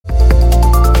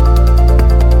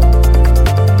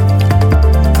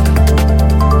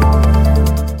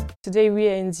today we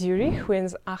are in Zurich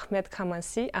with Ahmed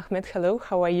Khamasi. Ahmed, hello,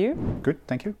 how are you? Good,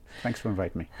 thank you. Thanks for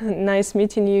inviting me. Nice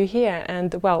meeting you here.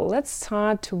 And well, let's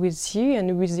start with you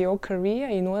and with your career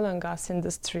in oil and gas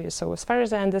industry. So as far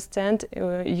as I understand,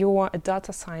 you are a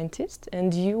data scientist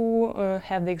and you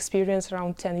have the experience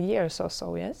around 10 years or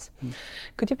so, yes? Mm.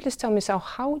 Could you please tell me, so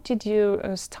how did you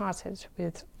start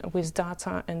with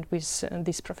data and with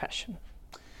this profession?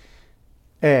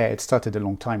 It started a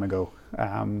long time ago.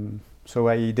 So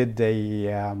I did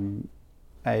a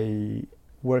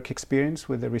work experience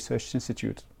with a research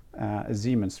institute, a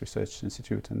Siemens Research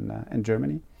Institute in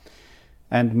Germany.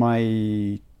 And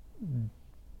my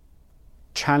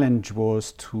challenge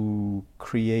was to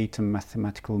create a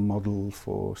mathematical model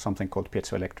for something called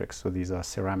piezoelectrics. So these are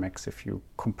ceramics. If you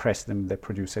compress them, they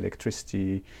produce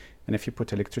electricity. And if you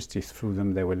put electricity through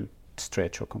them, they will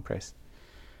stretch or compress.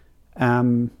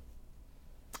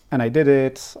 And I did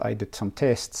it, I did some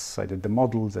tests, I did the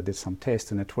models, I did some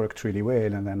tests, and it worked really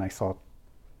well. And then I thought,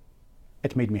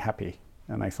 it made me happy.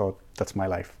 And I thought, that's my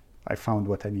life. I found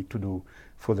what I need to do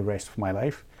for the rest of my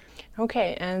life.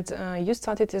 Okay, and you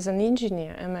started as an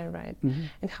engineer, am I right? Mm-hmm.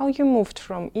 And how you moved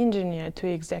from engineer to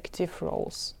executive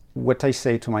roles? What I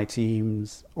say to my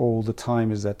teams all the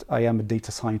time is that I am a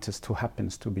data scientist who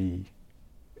happens to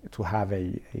have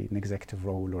an executive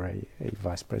role or a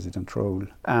vice president role,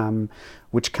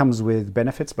 which comes with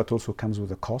benefits, but also comes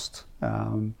with a cost.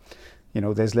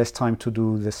 There's less time to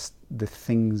do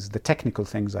the technical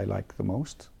things I like the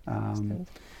most.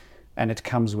 And it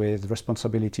comes with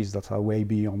responsibilities that are way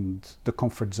beyond the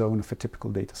comfort zone of a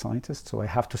typical data scientist. So I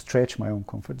have to stretch my own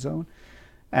comfort zone.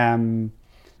 I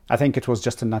think it was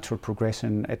just a natural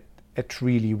progression. It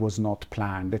really was not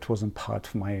planned. It wasn't part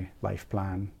of my life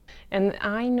plan. And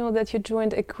I know that you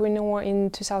joined Equinor in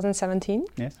 2017.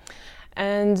 Yes.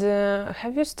 And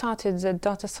have you started the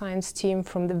data science team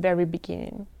from the very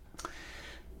beginning?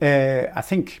 I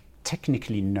think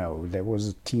technically no. There was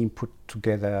a team put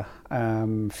together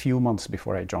a few months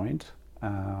before I joined.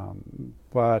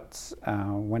 But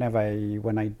when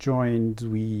I joined,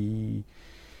 we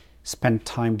spent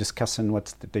time discussing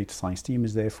what the data science team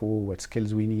is there for, what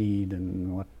skills we need,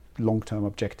 and what long-term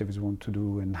objectives we want to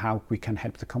do, and how we can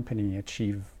help the company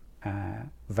achieve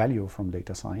value from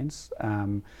data science.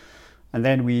 And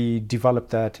then we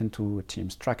developed that into a team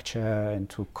structure,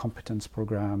 into competence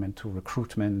program, into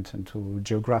recruitment, into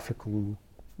geographical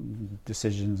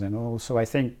decisions and all. So I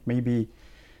think maybe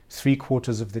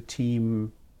 3/4 of the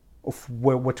team of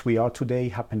what we are today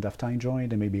happened after I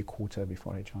joined, and maybe a quarter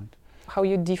before I joined. How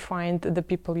you defined the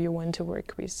people you want to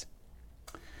work with?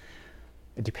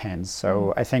 It depends.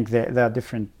 So I think there are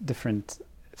different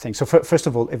things. So first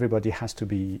of all, everybody has to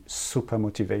be super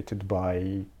motivated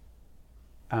by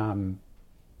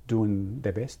doing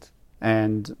their best.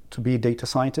 And to be a data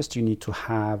scientist, you need to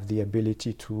have the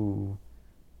ability to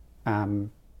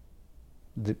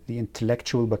the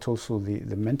intellectual, but also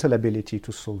the mental ability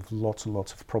to solve lots and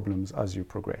lots of problems as you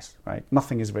progress, right?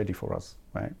 Nothing is ready for us,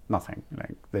 right? Nothing.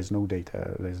 Like, there's no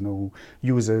data, there's no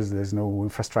users, there's no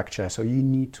infrastructure. So you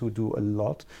need to do a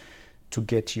lot to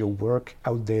get your work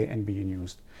out there and being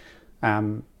used.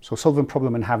 So solving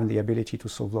problem and having the ability to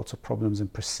solve lots of problems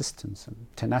and persistence and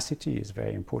tenacity is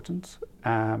very important.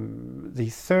 The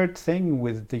third thing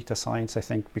with data science, I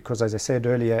think, because as I said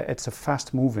earlier, it's a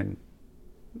fast-moving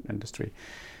industry.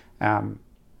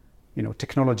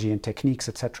 Technology and techniques,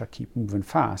 etc., keep moving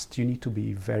fast. You need to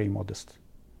be very modest.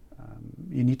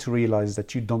 You need to realize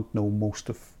that you don't know most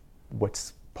of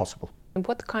what's possible. And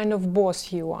what kind of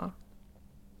boss you are?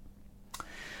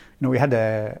 We had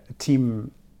a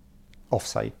team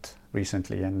offsite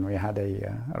recently, and we had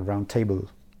a round table.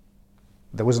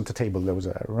 There wasn't a table, there was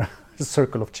a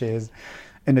circle of chairs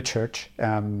in a church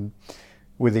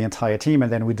with the entire team, and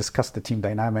then we discussed the team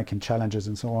dynamic and challenges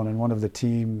and so on. And one of the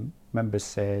team members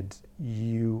said,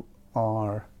 "You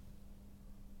are,"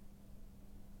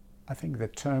 I think the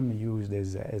term used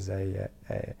is a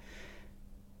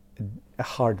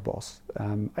hard boss.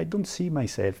 I don't see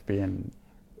myself being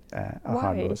a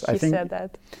hard boss. Why he said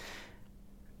that?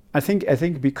 I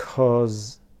think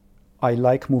because I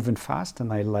like moving fast,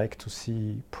 and I like to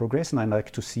see progress, and I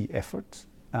like to see effort,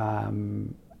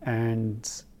 and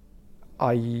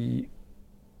I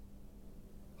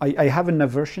have an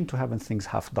aversion to having things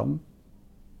half done,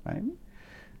 right?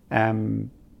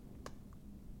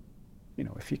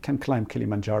 If you can climb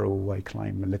Kilimanjaro, why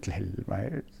climb a little hill,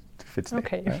 right? If it's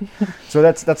okay. There, right? So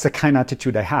that's the kind of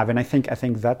attitude I have, and I think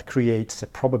that creates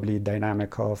probably a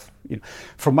dynamic of,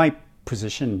 from my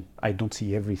position, I don't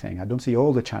see everything. I don't see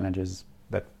all the challenges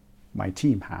that my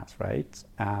team has, right?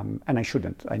 And I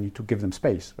shouldn't. I need to give them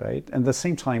space, right? And at the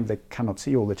same time, they cannot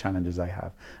see all the challenges I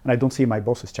have, and I don't see my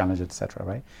boss's challenges, etc.,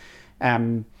 right?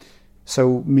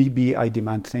 So maybe I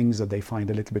demand things that they find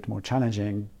a little bit more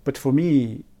challenging. But for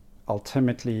me,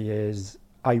 ultimately, is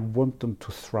I want them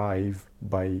to thrive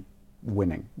by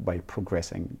winning, by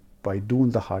progressing, by doing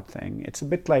the hard thing. It's a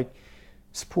bit like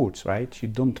sports, right? You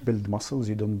don't build muscles,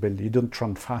 you don't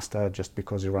run faster just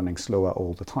because you're running slower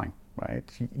all the time, right?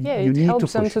 It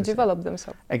helps them to develop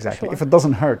themselves. Exactly. Sure. If it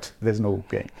doesn't hurt, there's no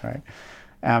gain, right?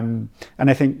 And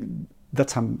I think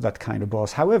that's that kind of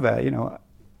boss. However,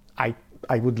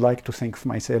 I would like to think of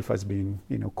myself as being,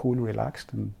 cool,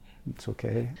 relaxed, and it's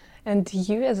okay. And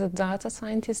you, as a data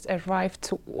scientist, arrived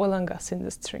to oil and gas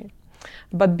industry.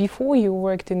 But before you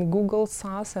worked in Google,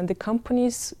 SaaS, and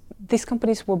these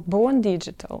companies were born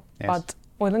digital. Yes. But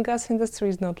oil and gas industry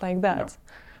is not like that. No.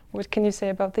 What can you say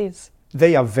about this?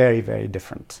 They are very, very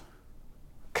different.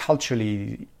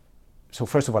 Culturally, so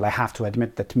first of all, I have to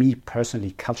admit that me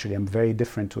personally, culturally, I'm very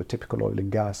different to a typical oil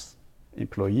and gas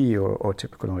employee or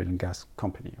typical oil and gas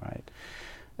company, right?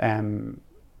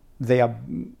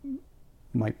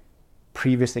 My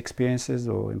previous experiences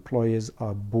or employees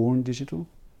are born digital.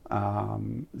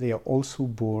 They are also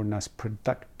born as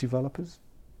product developers.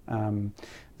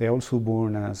 They're also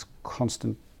born as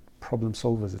constant problem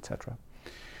solvers, etc.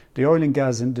 The oil and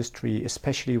gas industry,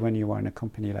 especially when you are in a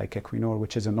company like Equinor,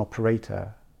 which is an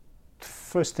operator, the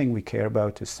first thing we care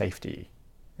about is safety.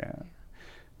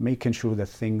 Making sure that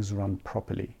things run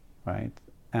properly, right?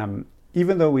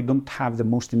 Even though we don't have the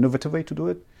most innovative way to do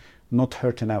it, not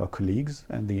hurting our colleagues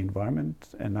and the environment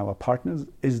and our partners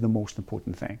is the most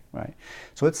important thing, right?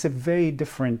 So it's a very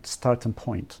different starting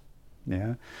point,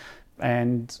 yeah?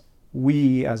 And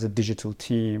we as a digital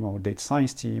team or data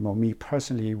science team or me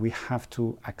personally, we have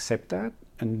to accept that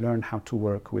and learn how to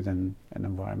work within an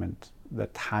environment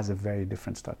that has a very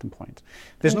different starting point.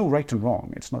 There's no right and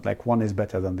wrong. It's not like one is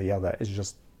better than the other. It's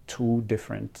just two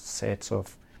different sets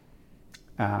of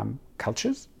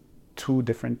cultures, two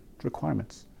different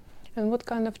requirements. And what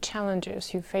kind of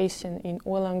challenges you face in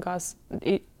oil and gas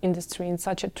industry, in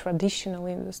such a traditional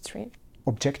industry?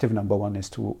 Objective number one is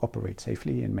to operate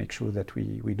safely and make sure that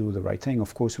we do the right thing.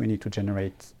 Of course, we need to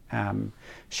generate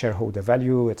shareholder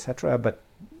value, etc. But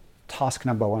task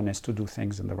number one is to do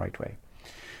things in the right way,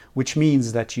 which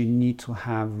means that you need to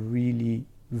have really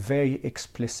very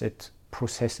explicit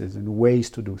processes and ways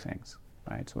to do things,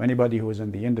 right? So anybody who is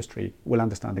in the industry will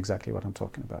understand exactly what I'm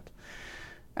talking about.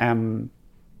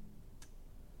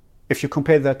 If you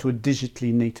compare that to a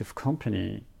digitally native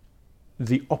company,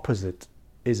 the opposite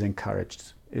is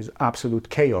encouraged, is absolute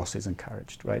chaos is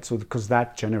encouraged, right? So because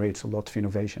that generates a lot of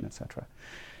innovation, etc.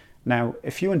 Now,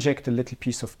 if you inject a little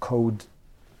piece of code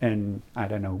in, I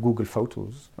don't know, Google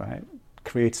Photos, right?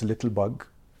 Creates a little bug,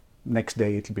 next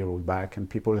day it'll be rolled back and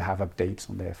people will have updates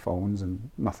on their phones and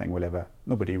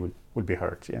nobody will be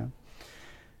hurt, yeah?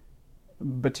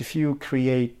 But if you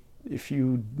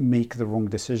make the wrong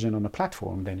decision on a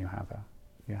platform, then you have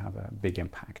a big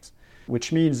impact.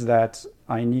 Which means that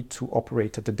I need to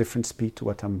operate at a different speed to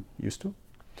what I'm used to.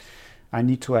 I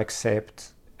need to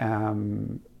accept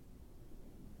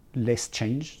less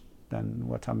change than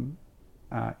what I'm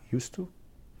used to.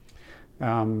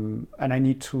 And I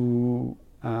need to,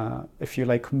 if you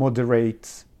like,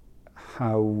 moderate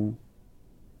how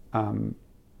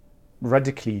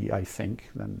radically I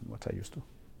think than what I used to.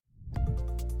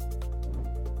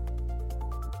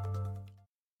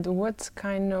 What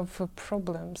kind of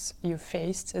problems you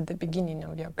faced at the beginning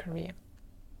of your career?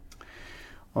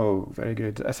 Oh, very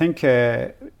good. I think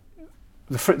the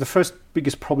first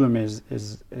biggest problem is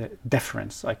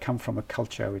deference. I come from a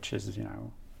culture which is,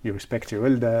 you respect your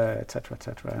elder, etc.,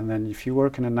 etc. And then if you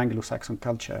work in an Anglo-Saxon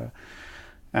culture,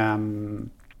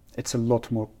 it's a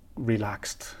lot more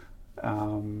relaxed.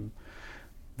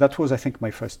 That was, I think,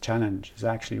 my first challenge, is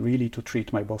actually really to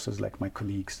treat my bosses like my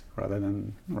colleagues rather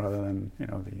than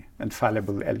the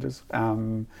infallible elders.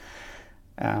 I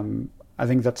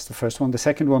think that's the first one. The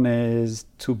second one is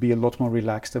to be a lot more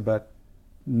relaxed about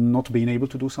not being able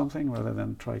to do something rather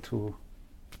than try to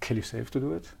kill yourself to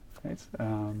do it. Right?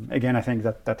 Again, I think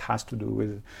that has to do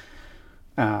with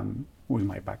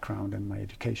my background and my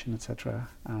education, etc.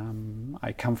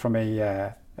 I come from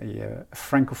a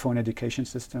francophone education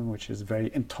system which is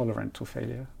very intolerant to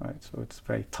failure, right? So it's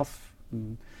very tough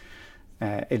and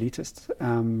elitist.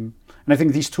 And I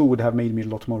think these two would have made me a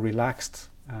lot more relaxed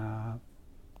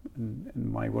in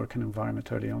my working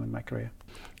environment early on in my career.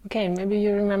 Okay, maybe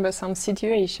you remember some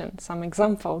situation, some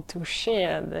example to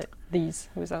share these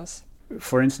with us.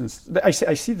 For instance, I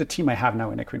see the team I have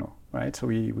now in Equinor. right? So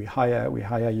we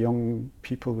hire young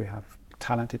people, we have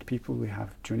talented people, we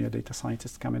have junior data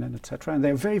scientists coming in, etc., and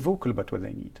they're very vocal about what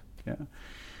they need. Yeah.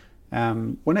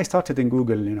 When I started in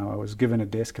Google, I was given a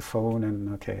desk, a phone,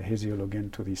 and okay, here's your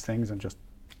login to these things, and just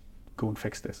go and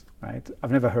fix this, right?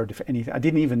 I've never heard of anything. I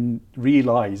didn't even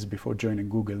realize before joining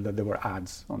Google that there were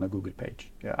ads on a Google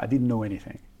page. Yeah, I didn't know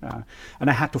anything, and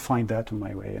I had to find that on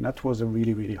my way, and that was a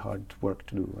really, really hard work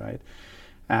to do, right?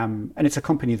 And it's a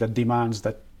company that demands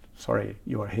that, sorry,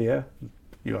 you are here,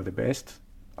 you are the best,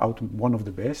 one of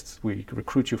the best. We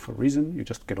recruit you for a reason. You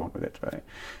just get on with it, right?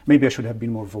 Maybe I should have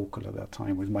been more vocal at that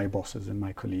time with my bosses and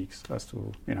my colleagues as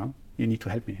to, you need to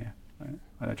help me here, right?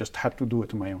 And I just had to do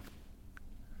it on my own.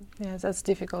 Yeah, that's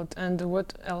difficult. And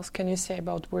what else can you say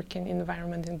about working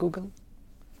environment in Google?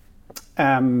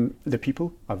 The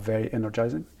people are very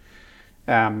energizing.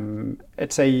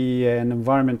 It's an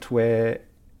environment where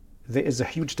there is a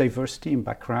huge diversity in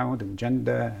background and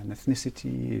gender and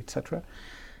ethnicity, etc.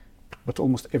 But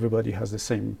almost everybody has the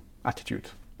same attitude.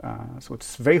 So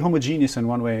it's very homogeneous in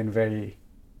one way and very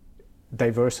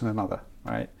diverse in another,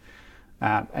 right?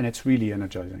 And it's really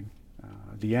energizing.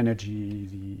 The energy,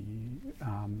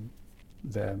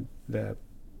 the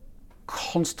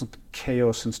constant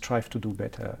chaos and strive to do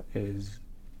better is,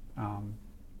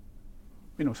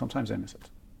 sometimes I miss it.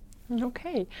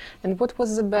 Okay. And what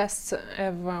was the best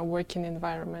ever working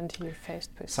environment you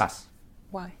faced with? SAS.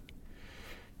 Why?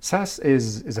 SAS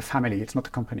is a family. It's not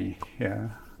a company. Yeah,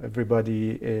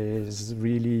 everybody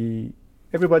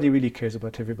really cares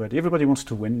about everybody. Everybody wants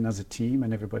to win as a team,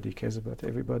 and everybody cares about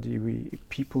everybody.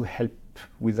 People help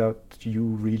without you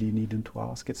really needing to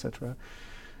ask, etc.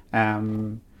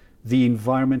 The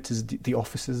environment the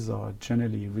offices are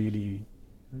generally really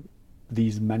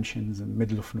these mansions in the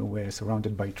middle of nowhere,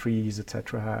 surrounded by trees,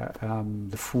 etc.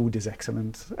 The food is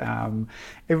excellent.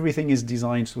 Everything is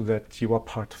designed so that you are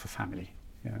part of a family.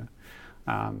 Yeah,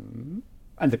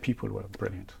 and the people were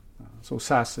brilliant. So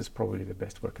SAS is probably the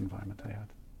best work environment I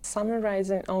had.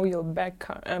 Summarizing all your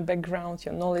background,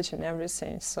 your knowledge and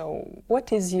everything, so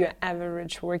what is your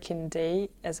average working day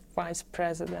as vice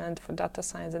president for data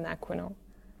science in Equinor?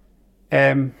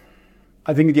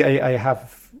 I think I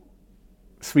have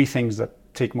three things that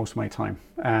take most of my time.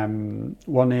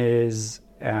 One is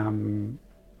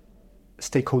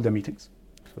stakeholder meetings.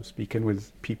 So speaking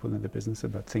with people in the business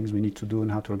about things we need to do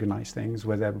and how to organize things,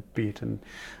 whether it be it in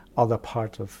other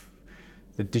part of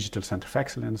the digital center of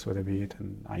excellence, whether it be it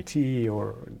in IT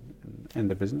or in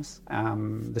the business.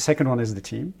 The second one is the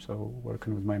team, so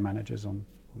working with my managers on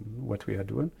what we are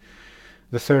doing.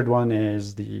 The third one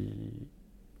is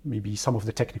maybe some of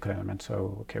the technical elements.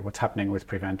 So, okay, what's happening with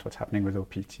Prevent, what's happening with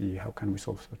OPT, how can we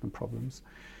solve certain problems?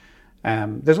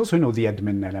 There's also, the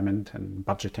admin element and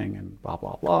budgeting and blah,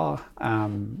 blah, blah.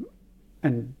 And,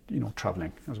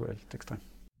 traveling as well, it takes time.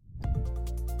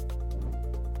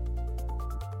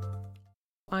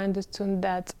 I understood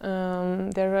that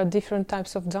there are different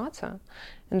types of data,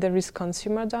 and there is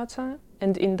consumer data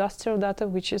and industrial data,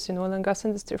 which is in oil and gas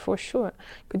industry for sure.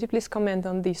 Could you please comment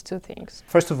on these two things?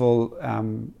 First of all,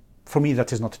 for me,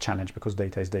 that is not a challenge because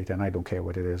data is data and I don't care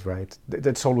what it is, right?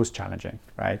 That's always challenging,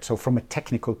 right? So from a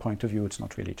technical point of view, it's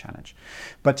not really a challenge.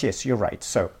 But yes, you're right.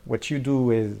 So what you do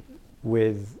with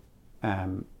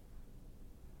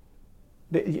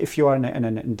if you are in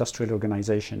an industrial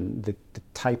organization, the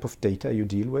type of data you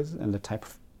deal with and the type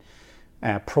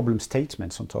of problem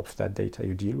statements on top of that data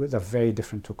you deal with are very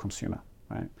different to consumer,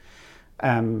 right?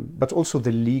 But also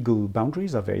the legal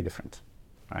boundaries are very different,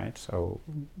 right? So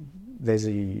there's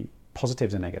a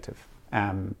positives and negative.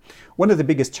 One of the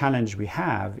biggest challenge we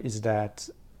have is that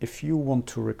if you want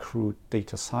to recruit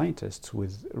data scientists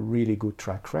with really good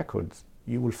track records,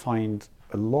 you will find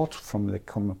a lot from the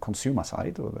consumer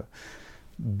side or the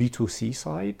B2C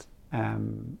side,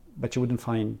 but you wouldn't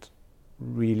find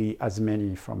really as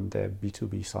many from the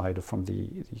B2B side or from the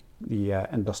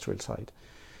industrial side.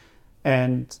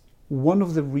 And one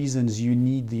of the reasons you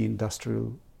need the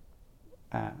industrial,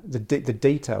 the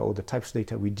data or the types of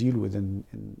data we deal with in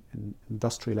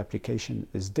industrial application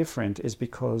is different is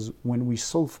because when we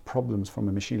solve problems from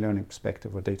a machine learning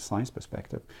perspective or data science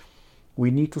perspective, we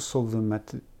need to solve them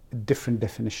at a different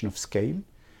definition of scale.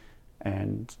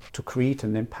 And to create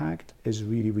an impact is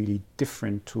really, really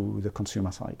different to the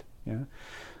consumer side. Yeah.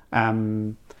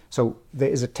 So there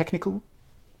is a technical.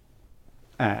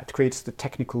 It creates the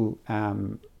technical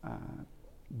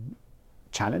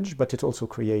challenge, but it also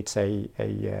creates a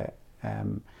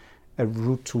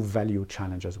route to value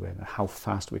challenge as well. How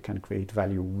fast we can create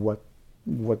value,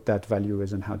 what that value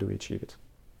is, and how do we achieve it.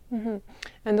 Mm-hmm.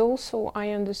 And also, I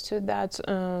understood that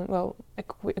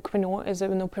Equinor, as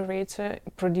an operator,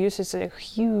 produces a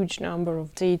huge number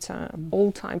of data,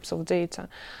 all types of data.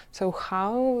 So,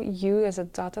 how you, as a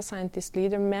data scientist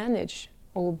leader, manage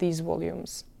all these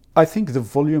volumes? I think the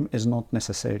volume is not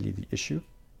necessarily the issue.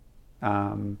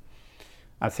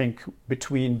 I think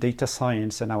between data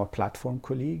science and our platform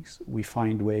colleagues, we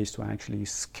find ways to actually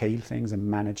scale things and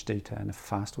manage data in a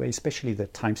fast way, especially the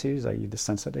time series, i.e. the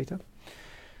sensor data.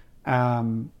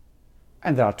 And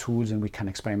there are tools and we can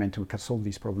experiment and we can solve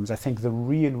these problems. I think the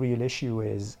real issue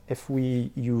is if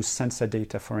we use sensor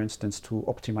data, for instance, to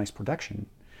optimize production,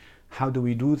 how do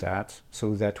we do that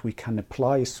so that we can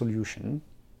apply a solution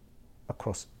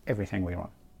across everything we run?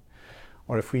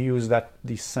 Or if we use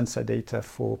these sensor data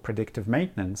for predictive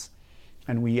maintenance,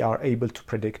 and we are able to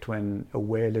predict when a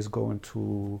well is going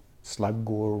to slug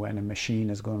or when a machine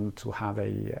is going to have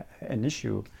an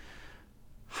issue,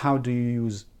 how do you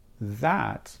use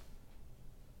that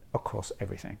across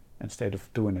everything instead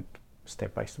of doing it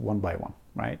step by step, one by one,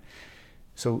 right?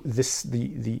 So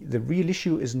the real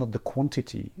issue is not the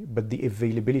quantity, but the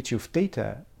availability of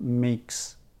data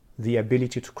makes the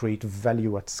ability to create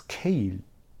value at scale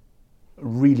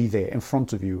really there in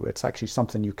front of you. It's actually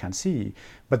something you can see,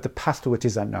 but the path to it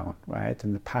is unknown, right?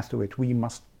 And the path to it, we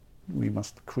must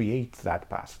create that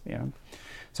path. Yeah.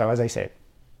 So as I said,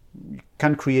 you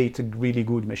can create a really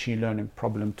good machine learning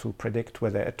problem to predict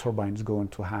whether a turbine is going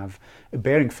to have a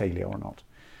bearing failure or not.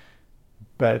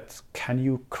 But can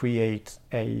you create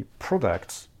a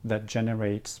product that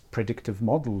generates predictive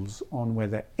models on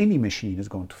whether any machine is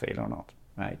going to fail or not,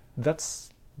 right?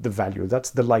 That's the value,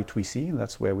 that's the light we see, and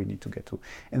that's where we need to get to.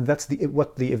 And that's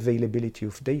what the availability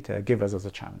of data gives us as a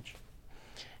challenge.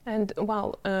 And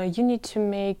you need to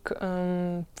make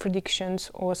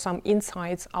predictions or some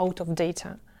insights out of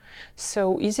data.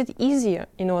 So is it easier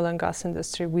in oil and gas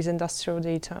industry with industrial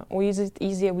data, or is it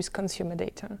easier with consumer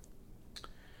data?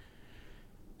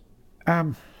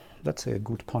 That's a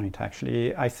good point,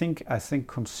 actually. I think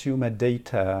consumer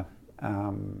data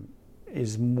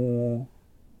is more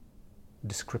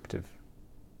descriptive.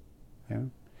 Yeah.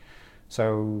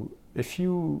 So if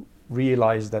you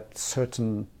realize that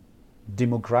certain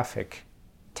demographic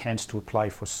tends to apply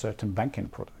for certain banking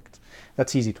products,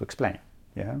 that's easy to explain.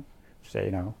 Yeah.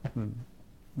 Say,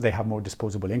 they have more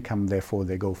disposable income, therefore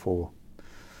they go for,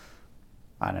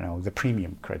 I don't know, the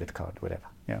premium credit card, whatever.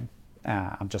 Yeah.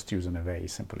 I'm just using a very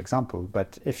simple example,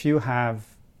 but if you have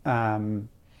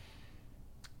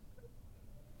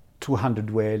 200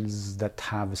 wells that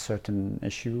have a certain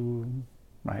issue,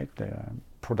 right,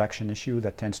 production issue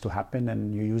that tends to happen,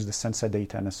 and you use the sensor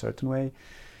data in a certain way,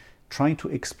 trying to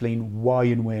explain why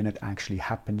and when it actually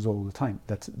happens all the time.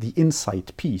 That's the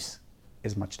insight piece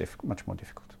is much more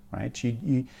difficult, right?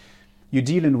 You're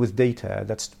dealing with data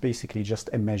that's basically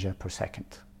just a measure per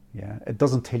second. Yeah, it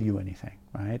doesn't tell you anything,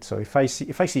 right? So if I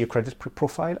see your credit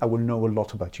profile, I will know a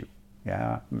lot about you.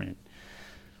 Yeah, I mean,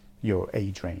 your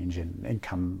age range and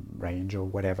income range or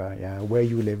whatever, yeah, where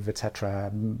you live,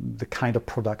 etc., the kind of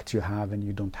product you have and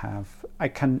you don't have. I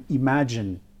can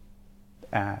imagine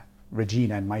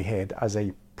Regina in my head as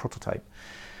a prototype.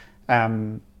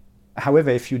 However,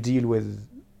 if you deal with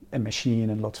a machine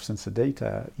and lots of sensor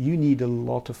data, you need a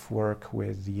lot of work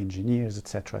with the engineers,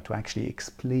 etc., to actually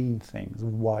explain things,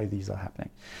 why these are happening.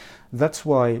 That's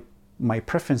why my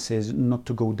preference is not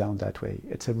to go down that way.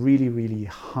 It's a really, really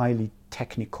highly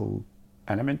technical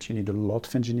element. You need a lot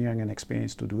of engineering and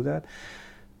experience to do that.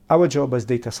 Our job as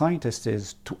data scientists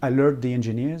is to alert the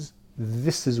engineers,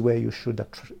 this is where you should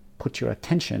put your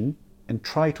attention and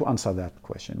try to answer that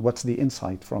question. What's the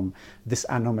insight from this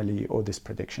anomaly or this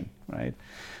prediction, right?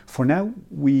 For now,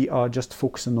 we are just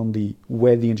focusing on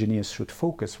where the engineers should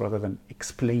focus rather than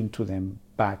explain to them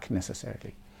back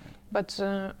necessarily. But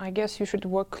I guess you should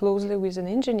work closely with the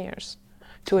engineers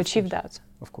to achieve that.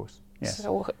 Of course, yes.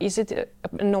 So is it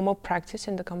a normal practice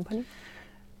in the company?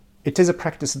 It is a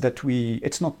practice that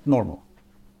it's not normal.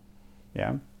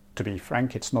 Yeah, to be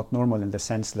frank, it's not normal in the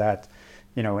sense that,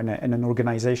 in an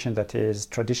organization that is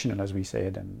traditional, as we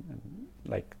said, and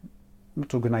like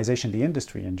not organization, the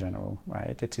industry in general,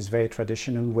 right? It is very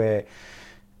traditional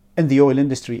and the oil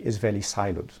industry is very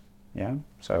siloed. Yeah,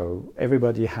 so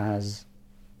everybody has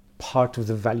part of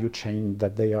the value chain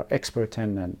that they are expert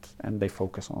in and they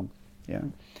focus on. Yeah,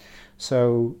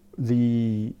 so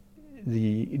the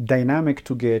dynamic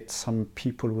to get some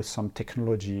people with some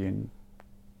technology and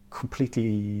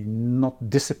completely not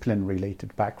discipline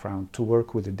related background to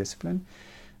work with a discipline,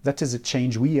 that is a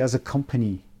change we as a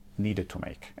company needed to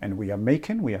make, and we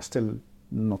are still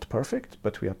not perfect,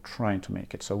 but we are trying to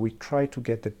make it. So we try to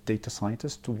get the data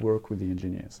scientists to work with the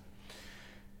engineers.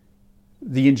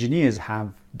 the engineers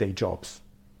have their jobs.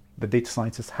 The data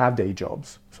scientists have their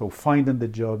jobs. So finding the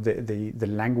job, the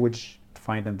language,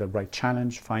 finding the right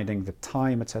challenge, finding the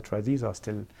time, etc. These are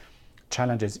still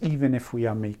challenges, even if we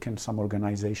are making some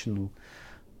organizational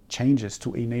changes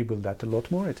to enable that a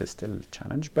lot more. It is still a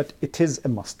challenge, but it is a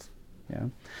must. Yeah,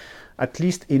 at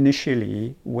least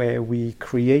initially, where we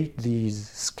create these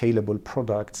scalable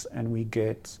products and we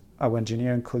get our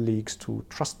engineering colleagues to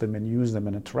trust them and use them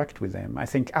and interact with them. I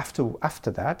think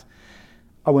after that,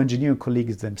 our engineering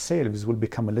colleagues themselves will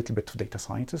become a little bit of data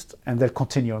scientists, and they'll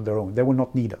continue on their own. They will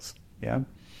not need us. Yeah,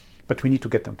 but we need to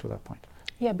get them to that point.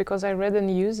 Yeah, because I read and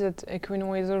news that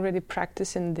Equinor is already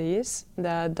practicing this,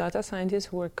 that data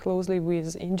scientists work closely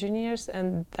with engineers,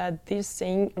 and that this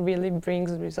thing really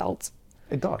brings results.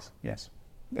 It does, yes,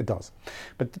 it does.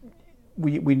 But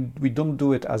we don't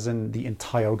do it as in the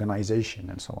entire organization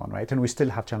and so on, right? And we still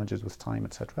have challenges with time,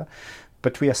 etc.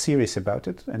 But we are serious about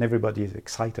it, and everybody is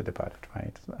excited about it,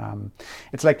 right?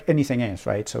 It's like anything else,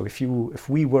 right? So if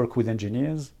we work with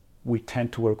engineers, we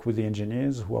tend to work with the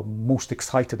engineers who are most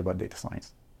excited about data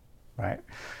science, right?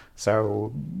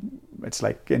 So it's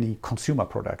like any consumer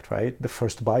product, right? The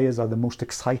first buyers are the most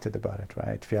excited about it,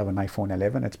 right? If you have an iPhone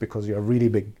 11, it's because you're a really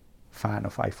big fan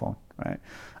of iPhone, right?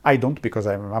 I don't, because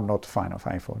I'm not a fan of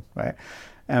iPhone, right?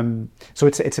 So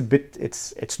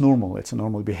it's normal. It's a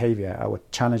normal behavior. Our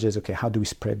challenge is, okay, how do we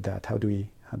spread that? How do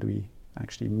we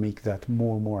actually make that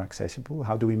more and more accessible?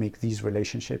 How do we make these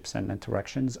relationships and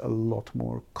interactions a lot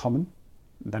more common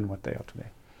than what they are today?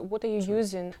 What are you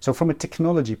using? So from a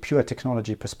pure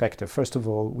technology perspective, first of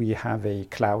all, we have a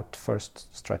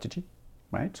cloud-first strategy,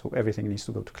 right? So everything needs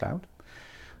to go to cloud.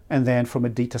 And then from a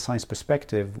data science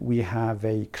perspective, we have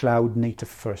a cloud-native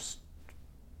first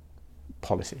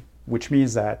policy, which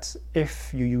means that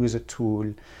if you use a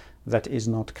tool that is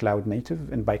not cloud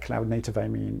native, and by cloud native I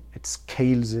mean it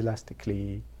scales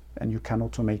elastically and you can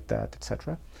automate that,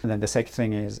 etc. And then the second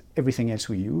thing is everything else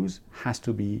we use has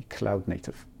to be cloud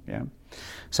native. Yeah.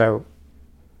 So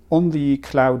on the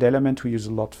cloud element, we use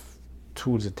a lot of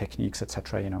tools and techniques,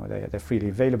 etc. You know, they're freely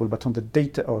available. But on the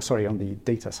data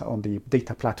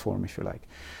platform, if you like.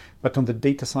 But on the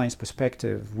data science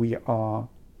perspective, we are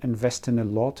investing a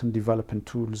lot in developing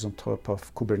tools on top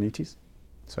of Kubernetes.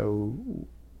 So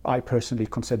I personally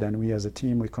consider, and we as a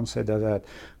team, we consider that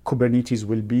Kubernetes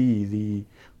will be the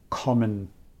common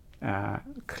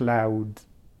cloud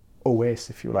OS,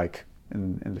 if you like,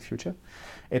 in the future.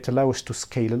 It allows us to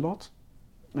scale a lot.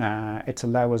 It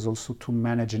allows us also to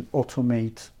manage and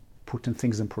automate putting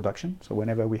things in production. So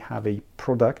whenever we have a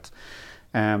product,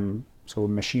 so a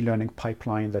machine learning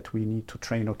pipeline that we need to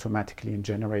train automatically and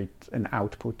generate an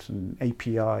output, an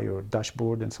API or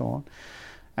dashboard and so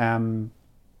on,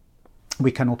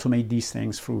 we can automate these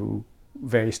things through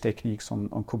various techniques on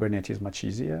Kubernetes much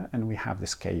easier, and we have the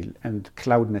scale. And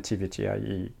cloud nativity,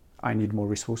 i.e. I need more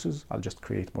resources, I'll just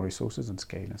create more resources and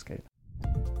scale and scale.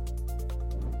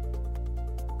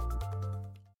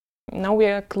 Now we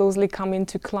are closely coming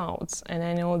to clouds, and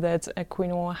I know that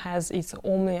Equinor has its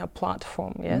Omnia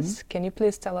platform, yes? Mm-hmm. Can you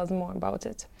please tell us more about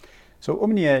it? So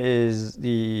Omnia is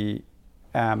the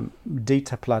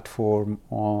data platform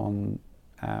on,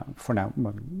 for now,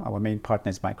 our main partner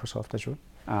is Microsoft Azure.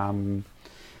 And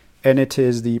it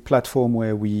is the platform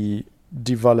where we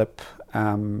develop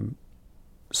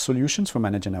solutions for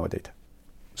managing our data.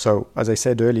 So as I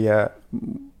said earlier,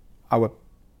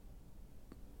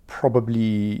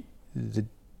 probably the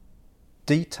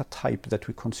data type that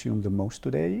we consume the most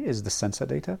today is the sensor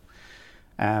data.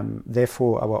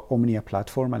 Therefore, our Omnia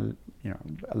platform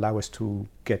allow us to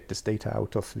get this data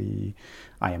out of the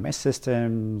IMS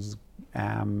systems,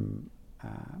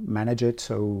 manage it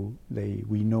so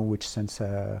we know which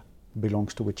sensor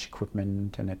belongs to which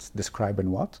equipment and it's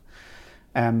describing what.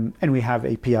 And we have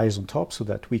APIs on top so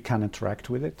that we can interact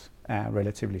with it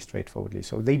relatively straightforwardly.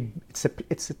 So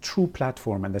it's a true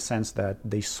platform in the sense that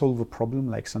they solve a problem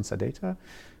like sensor data,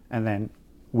 and then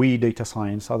we, data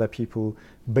science, other people,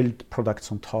 build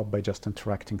products on top by just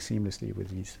interacting seamlessly with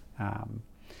these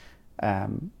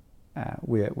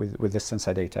with the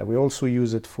sensor data. We also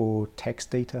use it for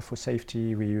text data for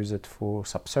safety. We use it for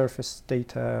subsurface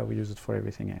data. We use it for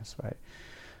everything else, right?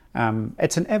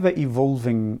 It's an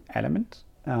ever-evolving element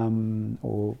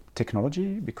or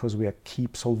technology because we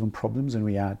keep solving problems and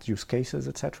we add use cases,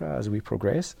 etc. as we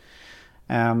progress.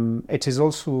 It is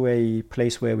also a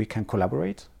place where we can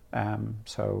collaborate.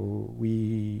 So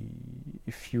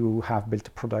if you have built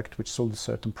a product which solves a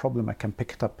certain problem, I can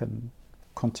pick it up and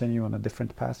continue on a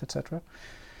different path, etc.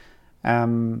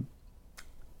 And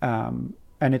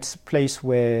it's a place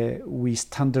where we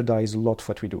standardize a lot of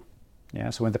what we do. Yeah,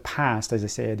 so in the past, as I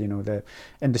said, the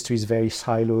industry is very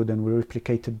siloed, and we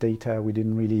replicated data. We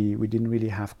didn't really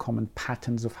have common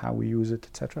patterns of how we use it,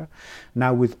 etc.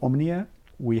 Now with Omnia,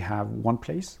 we have one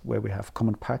place where we have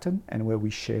common pattern and where we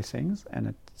share things,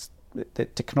 and the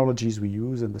technologies we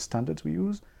use and the standards we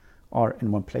use are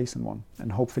in one place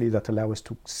and hopefully that allows us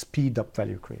to speed up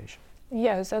value creation.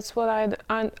 Yes, that's what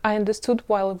I understood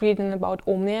while reading about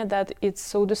Omnia, that it's,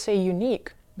 so to say,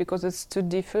 unique because it's too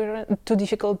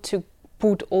difficult to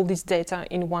put all this data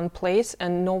in one place,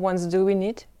 and no one's doing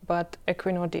it, but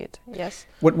Equinor did. Yes.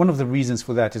 One of the reasons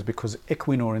for that is because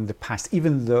Equinor in the past,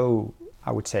 even though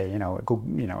I would say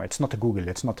it's not a Google,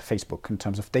 it's not a Facebook in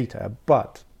terms of data,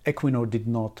 but Equinor did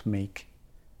not make,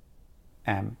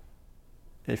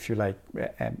 if you like,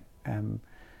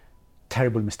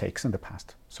 terrible mistakes in the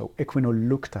past. So Equinor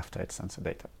looked after its sensor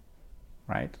data,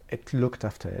 right? It looked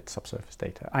after its subsurface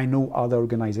data. I know other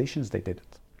organizations, they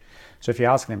didn't. So if you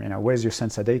ask them, where's your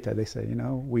sensor data? They say,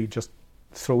 we just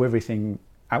throw everything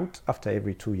out after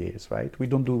every 2 years, right? We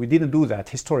didn't do that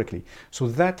historically. So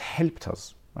that helped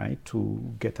us, right,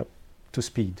 to get up to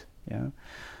speed.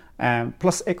 Yeah.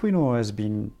 Plus Equinor has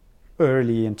been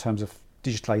early in terms of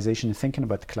digitalization and thinking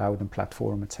about cloud and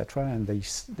platform, etc. And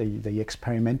they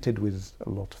experimented with a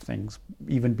lot of things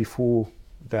even before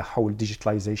the whole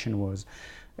digitalization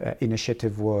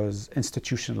initiative was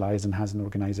institutionalized and has an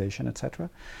organization, etc.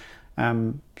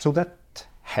 So that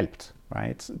helped,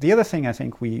 right? The other thing I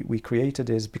think we created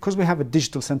is, because we have a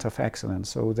digital center of excellence,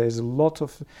 so there's a lot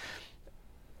of,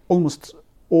 almost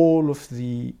all of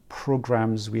the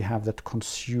programs we have that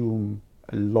consume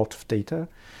a lot of data.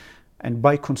 And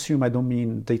by consume, I don't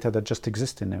mean data that just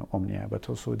exists in Omnia, but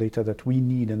also data that we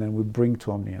need and then we bring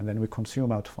to Omnia and then we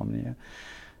consume out of Omnia.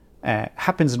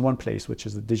 Happens in one place, which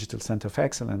is the Digital Center of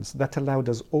Excellence. That allowed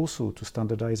us also to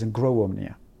standardize and grow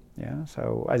Omnia. Yeah.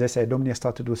 So as I said, Omnia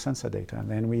started with sensor data, and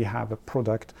then we have a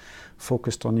product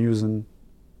focused on using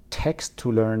text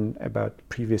to learn about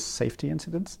previous safety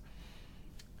incidents.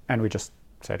 And we just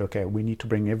said, okay, we need to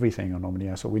bring everything on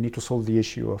Omnia. So we need to solve the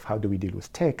issue of how do we deal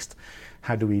with text,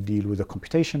 how do we deal with the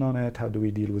computation on it, how do we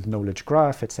deal with knowledge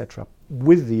graph, etc.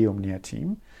 with the Omnia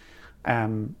team.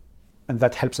 And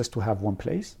that helps us to have one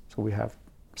place. So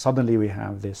suddenly we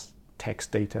have this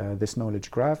text data, this knowledge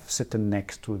graph sitting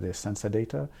next to the sensor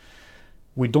data.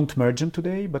 We don't merge them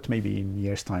today, but maybe in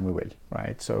years' time we will,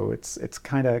 right? So it's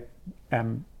kind of,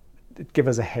 it gives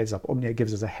us a heads up. Omnia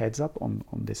gives us a heads up on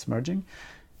this merging.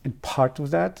 And part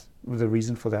of that, the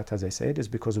reason for that, as I said, is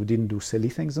because we didn't do silly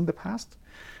things in the past,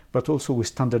 but also we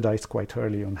standardized quite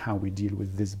early on how we deal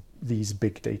with these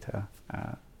big data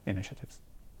initiatives.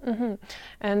 Mm-hmm.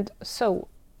 And so,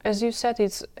 as you said,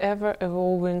 it's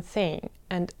ever-evolving thing.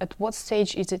 And at what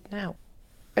stage is it now?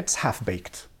 It's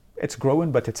half-baked. It's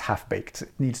growing, but it's half-baked.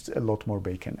 It needs a lot more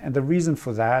bacon. And the reason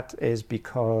for that is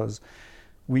because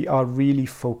we are really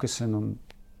focusing on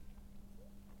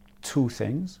two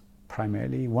things.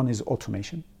 Primarily, one is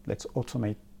automation. Let's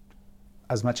automate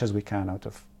as much as we can out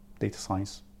of data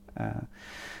science. And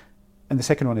the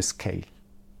second one is scale,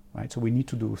 right? So we need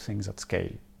to do things at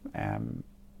scale.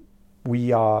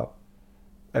 We are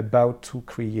about to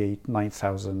create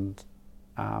 9,000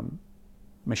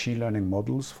 machine learning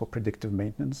models for predictive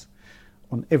maintenance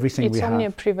on everything we have. It's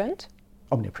Omnia Prevent?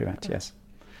 Omnia Prevent, yes.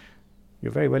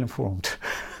 You're very well informed.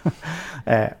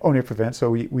 Omnia Prevent. So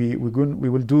we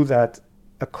will do that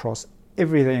across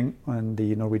everything on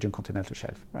the Norwegian continental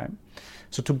shelf, right?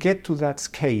 So to get to that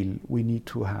scale, we need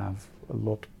to have a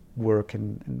lot of work,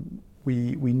 and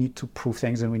we need to prove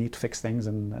things, and we need to fix things,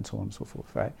 and so on and so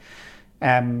forth, right?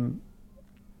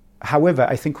 However,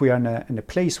 I think we are in a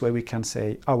place where we can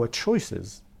say our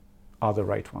choices are the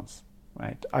right ones,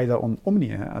 right? Either on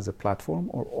Omnia as a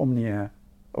platform, or Omnia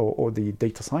or the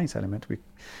data science element.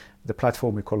 The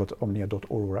platform, we call it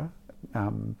Omnia.Aurora.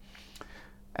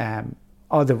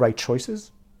 Are the right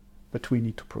choices, but we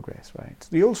need to progress, right?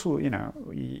 We also,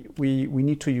 we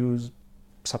need to use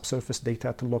subsurface data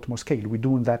at a lot more scale. We're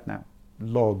doing that now.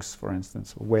 Logs, for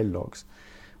instance, well logs.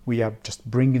 We are just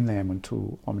bringing them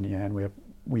into Omnia, and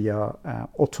we are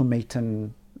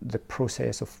automating the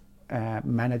process of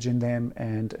managing them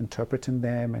and interpreting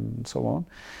them and so on.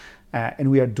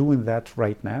 And we are doing that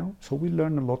right now. So we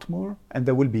learn a lot more, and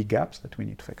there will be gaps that we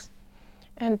need to fix.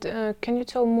 And can you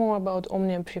tell more about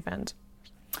Omnia Prevent?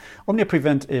 Omnia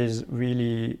Prevent is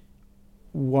really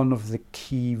one of the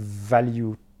key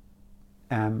value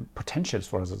potentials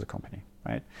for us as a company,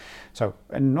 right? So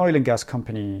an oil and gas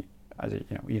company,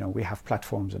 we have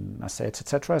platforms and assets,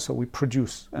 etc. So we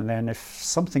produce, and then if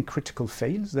something critical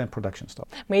fails, then production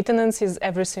stops. Maintenance is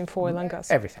everything for oil and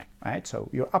gas. Everything, right? So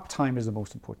your uptime is the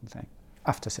most important thing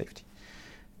after safety.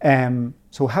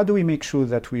 So how do we make sure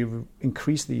that we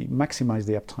maximize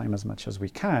the uptime as much as we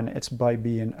can? It's by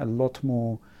being a lot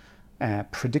more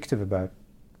predictive about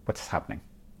what's happening.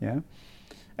 Yeah,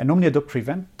 and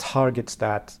OmniA.Prevent targets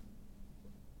that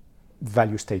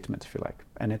value statement, if you like,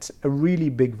 and it's a really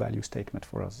big value statement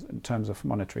for us in terms of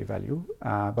monetary value,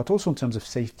 but also in terms of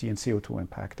safety and CO2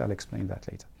 impact. I'll explain that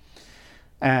later.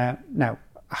 Now,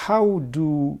 how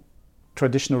do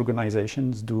traditional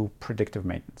organizations do predictive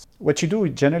maintenance? What you do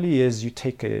generally is you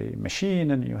take a machine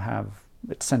and you have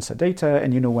its sensor data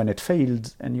and you know when it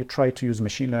failed, and you try to use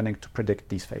machine learning to predict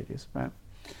these failures, right?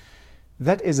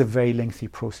 That is a very lengthy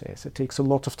process. It takes a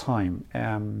lot of time.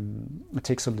 It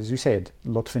takes, as you said, a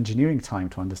lot of engineering time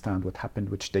to understand what happened,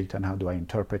 which data, and how do I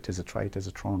interpret, is it right, is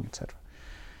it wrong, etc.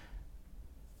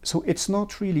 So it's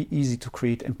not really easy to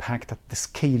create impact at the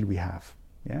scale we have.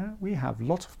 Yeah, we have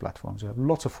lots of platforms, we have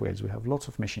lots of wells, we have lots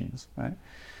of machines, right?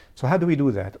 So how do we do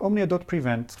that?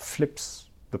 OmniA.Prevent flips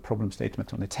the problem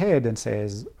statement on its head and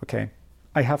says, okay,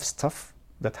 I have stuff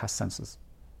that has sensors,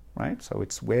 right? So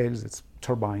it's wells, it's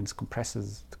turbines,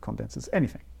 compressors, condensers,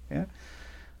 anything. Yeah,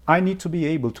 I need to be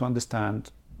able to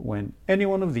understand when any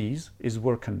one of these is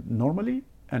working normally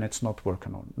and it's not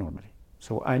working normally.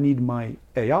 So I need my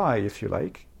AI, if you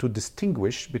like, to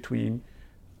distinguish between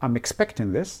I'm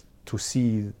expecting this to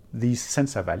see these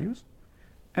sensor values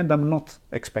and I'm not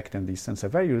expecting these sensor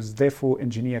values. Therefore,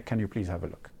 engineer, can you please have a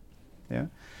look? Yeah,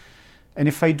 and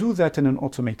if I do that in an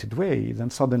automated way, then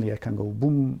suddenly I can go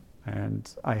boom,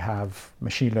 and I have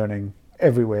machine learning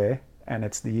everywhere, and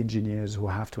it's the engineers who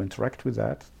have to interact with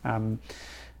that, and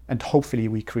hopefully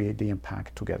we create the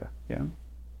impact together. Yeah.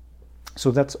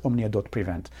 So that's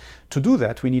OmniA.Prevent. To do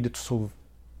that, we needed to solve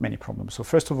many problems. So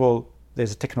first of all,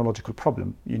 there's a technological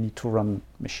problem. You need to run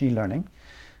machine learning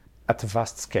at a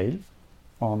vast scale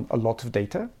on a lot of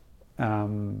data,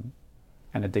 and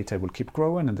the data will keep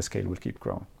growing and the scale will keep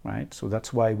growing, right? So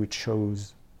that's why we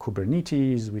chose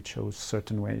Kubernetes, we chose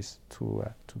certain ways to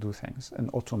do things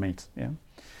and automate. Yeah.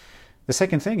 The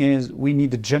second thing is we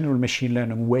need a general machine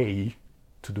learning way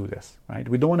to do this, right?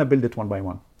 We don't want to build it one by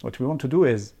one. What we want to do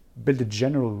is build a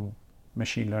general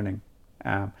machine learning,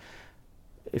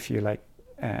 if you like,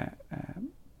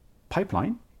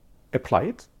 pipeline, apply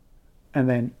it, and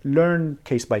then learn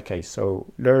case by case. So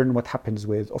learn what happens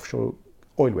with offshore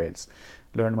oil wells,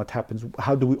 learn what happens,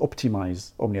 how do we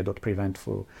optimize OmniA.Prevent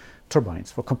for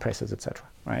turbines, for compressors, etc.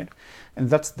 Right? And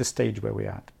that's the stage where we're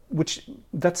at, which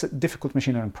that's a difficult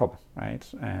machine learning problem, right?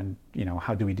 And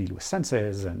how do we deal with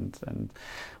sensors? And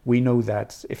we know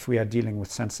that if we are dealing with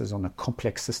sensors on a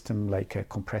complex system like a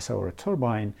compressor or a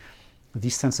turbine,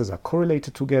 these sensors are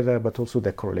correlated together, but also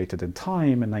they're correlated in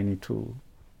time, and I need to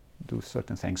do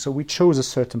certain things. So we chose a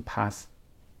certain path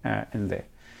in there.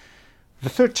 The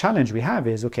third challenge we have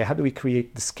is, okay, how do we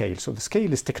create the scale? So the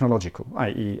scale is technological,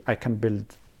 i.e. I can build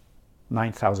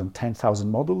 9,000,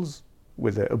 10,000 models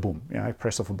with a boom. I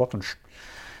press off a button,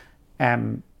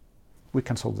 we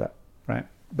can solve that, right?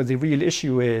 But the real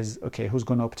issue is, okay, who's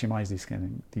going to optimize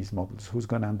these models? Who's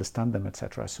going to understand them,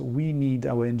 etc.? So we need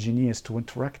our engineers to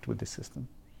interact with the system.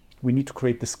 We need to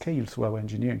create the scale through our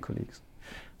engineering colleagues.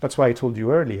 That's why I told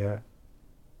you earlier,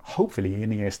 hopefully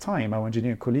in a year's time, our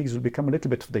engineering colleagues will become a little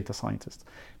bit of data scientists,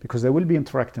 because they will be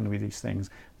interacting with these things.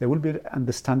 They will be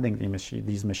understanding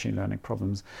these machine learning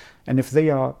problems. And if they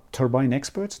are turbine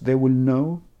experts, they will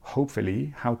know,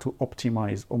 hopefully, how to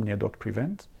optimize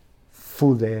OmniA.Prevent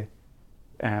for their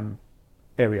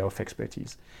area of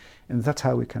expertise. And that's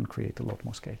how we can create a lot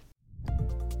more scale.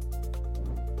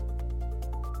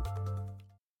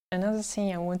 Another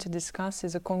thing I want to discuss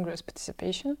is the Congress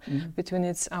participation. Between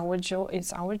it's our job,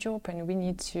 and we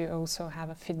need to also have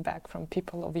a feedback from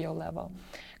people of your level.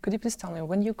 Could you please tell me,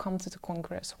 when you come to the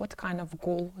Congress, what kind of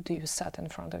goal do you set in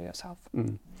front of yourself?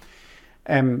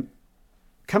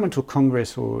 Coming to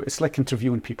Congress, it's like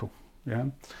interviewing people. Yeah.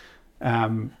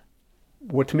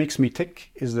 What makes me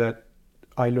tick is that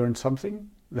I learned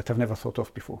something that I've never thought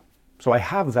of before. So I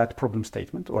have that problem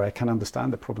statement, or I can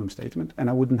understand the problem statement, and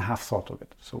I wouldn't have thought of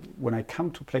it. So when I come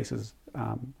to places,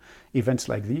 events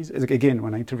like these, again,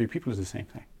 when I interview people, it's the same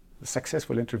thing. The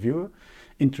successful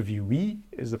interviewee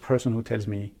is the person who tells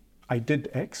me, I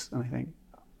did X, and I think,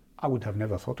 I would have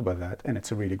never thought about that, and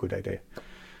it's a really good idea.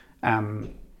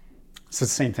 So the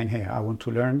same thing here. I want to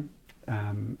learn,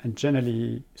 and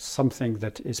generally something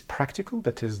that is practical,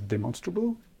 that is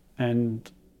demonstrable, and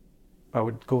I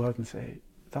would go out and say,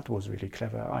 that was really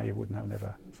clever. I would have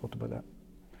never thought about that.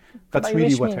 That's by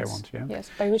really what means? I want. Yeah.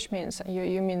 Yes. By which means?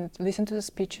 You mean listen to the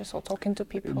speeches or talking to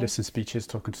people? Listen speeches,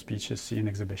 talking to speeches, seeing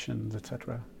exhibitions,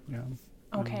 etc. Yeah.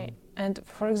 Okay, and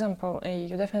for example,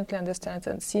 you definitely understand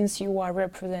that since you are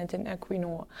representing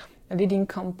Equinor, a leading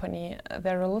company,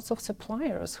 there are lots of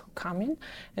suppliers who come in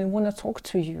and want to talk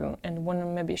to you and want to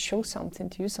maybe show something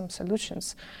to you, some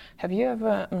solutions. Have you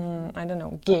ever, I don't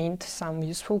know, gained some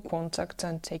useful contact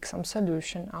and take some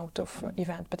solution out of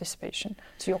event participation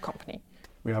to your company?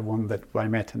 We have one that I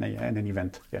met in an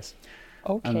event, yes.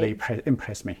 Okay. And they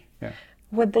impressed me, yeah.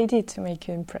 What they did to make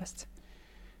you impressed?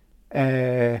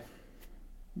 The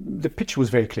pitch was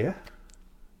very clear.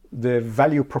 The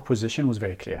value proposition was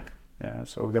very clear. Yeah,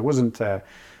 so there wasn't, I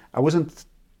wasn't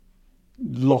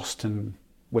lost in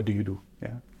what do you do,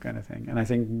 yeah, kind of thing. And I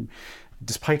think,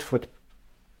 despite what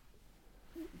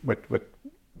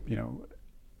you know,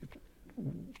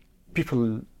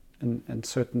 people in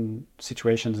certain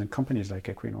situations in companies like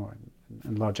Equinor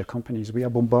and larger companies, we are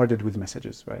bombarded with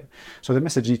messages, right? So the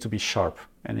message needs to be sharp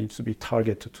and it needs to be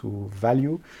targeted to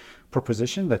value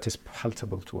proposition that is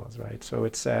palatable to us, right? So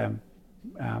it's, I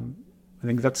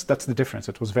think that's the difference.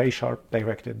 It was very sharp,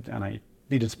 directed, and I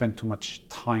didn't spend too much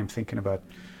time thinking about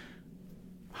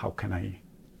how can I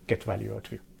get value out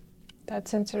of you.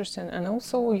 That's interesting. And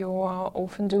also you are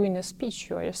often doing a speech.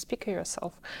 You are a speaker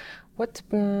yourself. What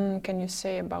can you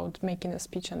say about making a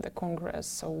speech in the Congress?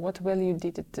 So what value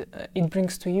did it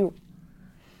brings to you?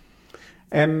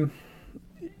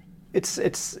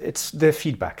 It's the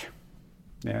feedback.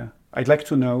 Yeah, I'd like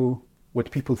to know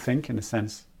what people think, in a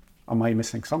sense. Am I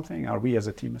missing something? Are we as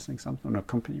a team missing something? Or a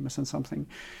company missing something?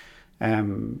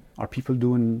 Are people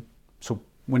doing so?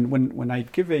 When I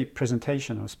give a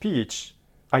presentation or speech,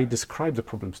 I describe the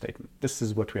problem statement. This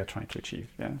is what we are trying to achieve,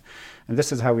 yeah, and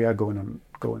this is how we are going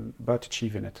about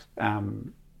achieving it.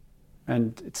 And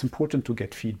it's important to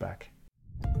get feedback.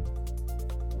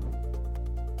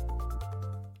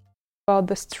 About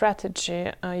the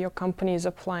strategy your company is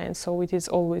applying, so it is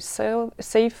always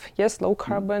safe, yes, low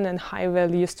carbon and high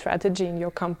value strategy in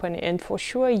your company, and for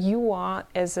sure you are,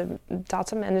 as a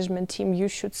data management team, you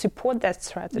should support that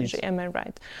strategy. Yes. Am I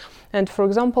right? And for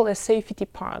example, a safety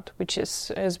part, which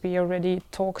is, as we already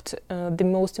talked, the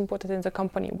most important in the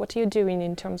company. What are you doing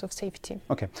in terms of safety?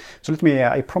 Okay, so let me,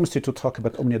 I promised you to talk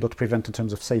about Omnia.Prevent in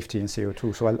terms of safety and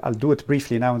CO2, so I'll do it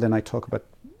briefly now, and then I talk about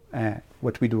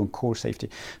what we do on core safety.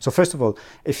 So first of all,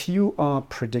 if you are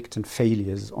predicting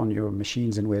failures on your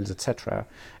machines and wells, etc.,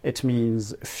 it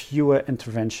means fewer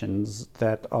interventions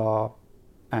that are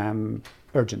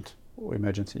urgent or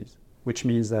emergencies, which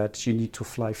means that you need to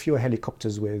fly fewer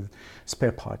helicopters with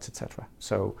spare parts, etc.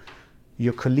 So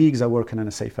your colleagues are working in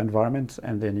a safe environment,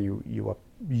 and then you are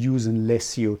using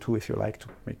less CO2, if you like, to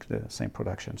make the same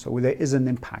production. So there is an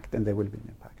impact, and there will be an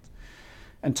impact.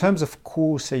 In terms of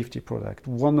core safety product,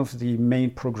 one of the main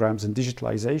programs in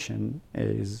digitalization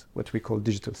is what we call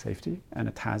digital safety, and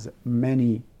it has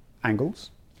many angles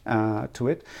to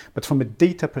it. But from a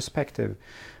data perspective,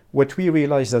 what we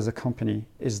realized as a company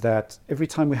is that every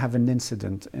time we have an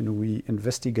incident and we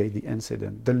investigate the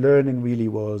incident, the learning really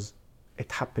was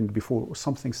it happened before, or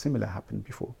something similar happened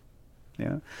before.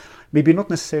 Yeah, maybe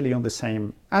not necessarily on the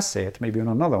same asset, maybe on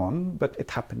another one, but it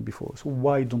happened before. So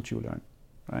why don't you learn,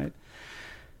 right?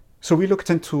 So we looked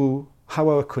into how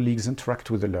our colleagues interact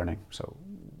with the learning. So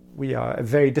we are a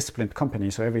very disciplined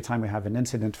company. So every time we have an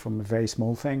incident, from a very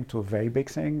small thing to a very big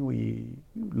thing, we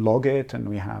log it, and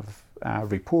we have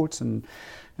reports, and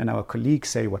our colleagues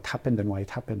say what happened and why it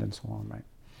happened and so on, right?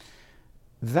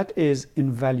 That is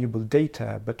invaluable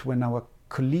data, but when our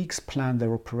colleagues plan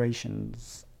their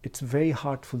operations, it's very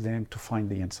hard for them to find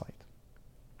the insight,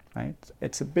 right?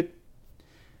 It's a bit,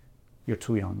 you're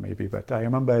too young maybe, but I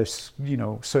remember, you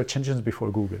know, search engines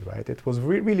before Google, right? It was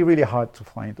really, really hard to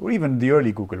find, or even the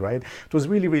early Google, right? It was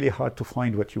really, really hard to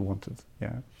find what you wanted,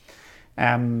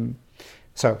 yeah.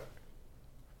 So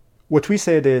what we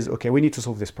said is, okay, we need to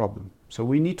solve this problem. So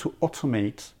we need to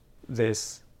automate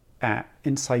this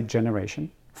insight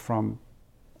generation from,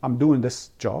 I'm doing this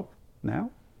job now,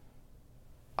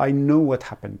 I know what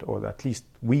happened, or at least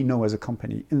we know as a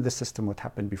company in the system what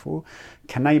happened before.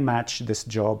 Can I match this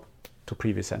job to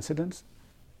previous incidents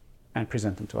and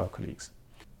present them to our colleagues?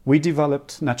 We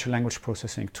developed natural language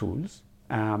processing tools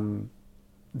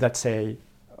that say,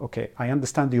 okay, I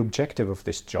understand the objective of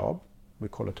this job. We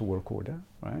call it a work order,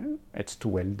 right? It's to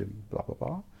weld and blah, blah,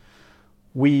 blah.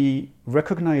 We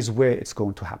recognize where it's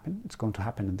going to happen. It's going to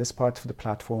happen in this part of the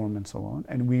platform and so on.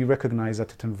 And we recognize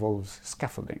that it involves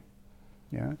scaffolding.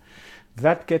 Yeah,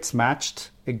 that gets matched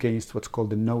against what's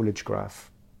called the knowledge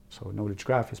graph. So knowledge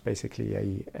graph is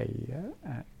basically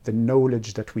the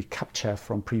knowledge that we capture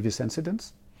from previous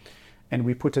incidents, and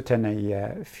we put it in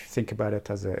a, if you think about it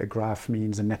as a graph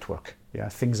means a network. Yeah,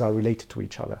 things are related to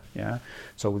each other. Yeah,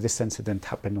 so this incident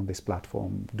happened on this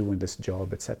platform, doing this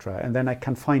job, etc. And then I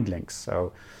can find links.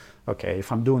 So, okay, if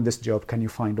I'm doing this job, can you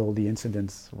find all the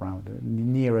incidents around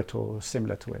near it or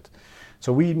similar to it?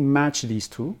 So we match these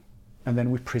two, and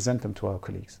then we present them to our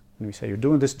colleagues. And we say, you're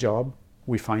doing this job.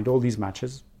 We find all these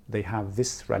matches. They have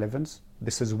this relevance.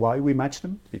 This is why we match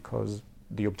them, because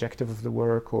the objective of the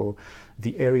work or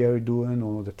the area you're doing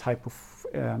or the type of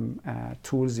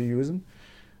tools you're using.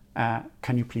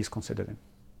 Can you please consider them?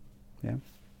 Yeah.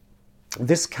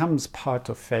 This comes part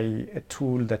of a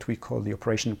tool that we call the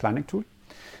operational planning tool.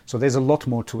 So there's a lot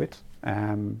more to it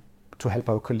to help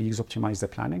our colleagues optimize their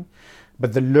planning.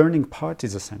 But the learning part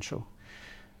is essential.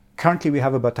 Currently, we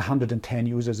have about 110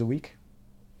 users a week.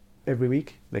 Every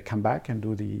week, they come back and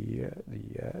do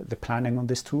the planning on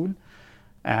this tool.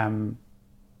 And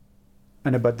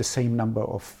about the same number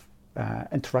of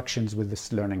interactions with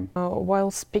this learning.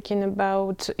 While speaking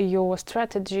about your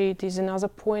strategy, it is another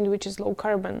point which is low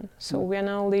carbon. So we are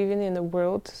now living in a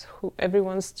world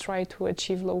everyone's trying to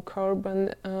achieve low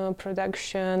carbon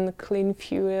production, clean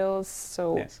fuels,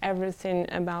 so yes. Everything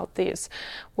about this.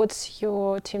 What's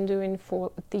your team doing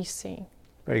for this thing?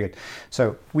 Very good.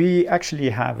 So we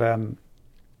actually have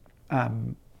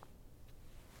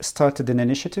started an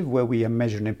initiative where we are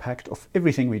measuring impact of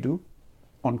everything we do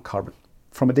on carbon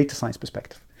from a data science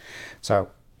perspective. So,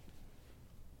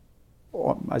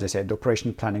 as I said, the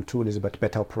operational planning tool is about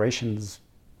better operations,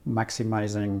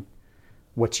 maximizing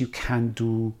what you can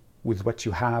do with what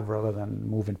you have rather than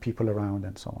moving people around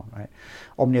and so on, right?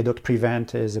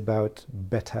 Omnia.prevent is about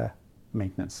better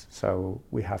maintenance. So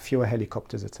we have fewer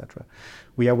helicopters, etc.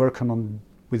 We are working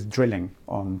with drilling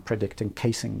on predicting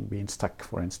casing being stuck,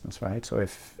 for instance, right? So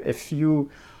if you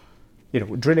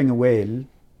drilling a whale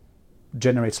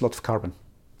generates a lot of carbon.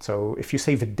 So if you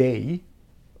save a day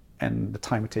and the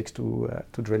time it takes to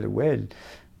drill a whale,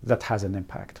 that has an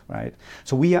impact, right?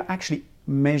 So we are actually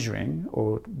measuring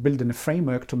or building a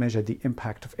framework to measure the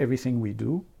impact of everything we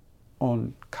do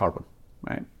on carbon,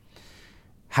 right?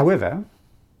 However,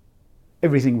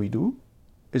 everything we do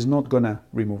is not going to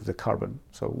remove the carbon.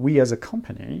 So we as a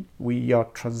company, we are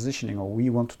transitioning, or we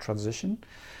want to transition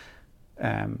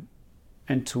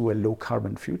into a low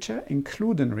carbon future,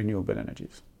 including renewable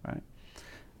energies, right?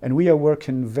 And we are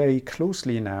working very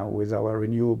closely now with our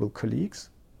renewable colleagues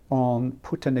on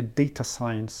putting a data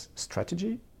science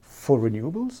strategy for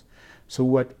renewables.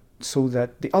 So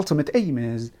that the ultimate aim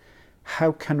is,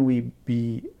 how can we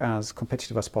be as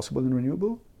competitive as possible in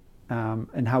renewable,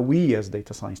 and how we as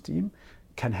data science team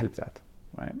can help that,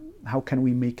 right? How can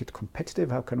we make it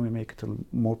competitive? How can we make it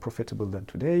more profitable than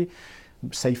today,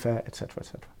 safer, etc.,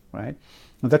 right?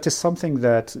 And that is something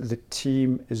that the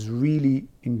team is really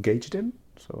engaged in.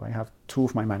 So I have two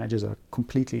of my managers are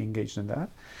completely engaged in that.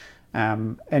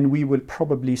 And we will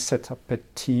probably set up a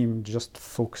team just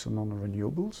focusing on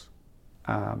renewables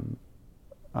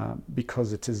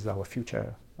because it is our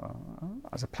future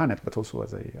as a planet, but also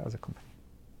as a company.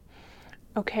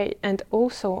 Okay, and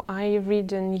also I have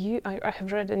read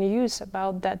a news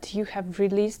about that you have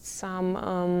released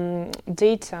some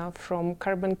data from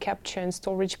carbon capture and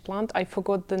storage plant. I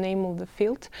forgot the name of the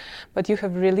field, but you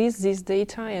have released this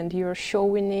data and you're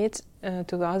showing it to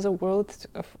the other world,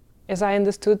 as I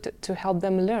understood, to help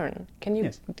them learn. Can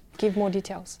you give more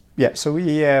details? Yeah, so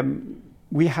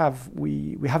we have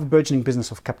a burgeoning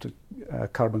business of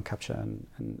carbon capture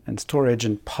and storage,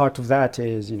 and part of that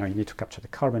is you need to capture the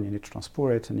carbon, you need to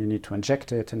transport it, and you need to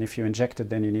inject it, and if you inject it,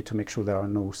 then you need to make sure there are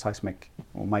no seismic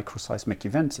or microseismic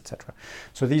events, etc.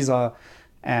 So these are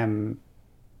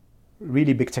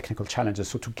really big technical challenges.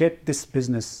 So to get this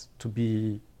business to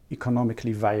be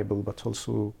economically viable, but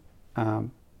also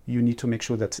you need to make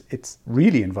sure that it's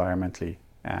really environmentally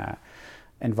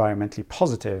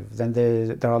positive, then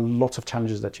there are lots of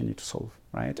challenges that you need to solve,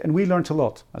 right? And we learned a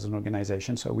lot as an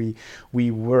organization. So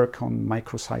we work on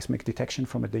microseismic detection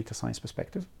from a data science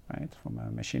perspective, right? From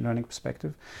a machine learning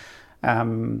perspective.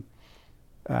 And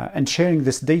sharing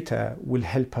this data will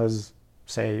help us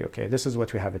say, okay, this is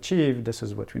what we have achieved, this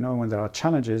is what we know. When there are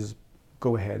challenges,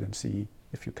 go ahead and see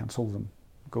if you can solve them.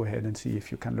 Go ahead and see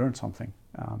if you can learn something.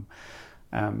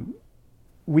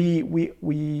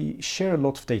 We share a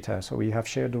lot of data, so we have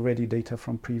shared already data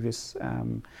from previous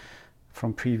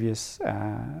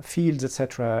fields,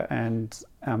 etc. And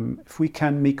if we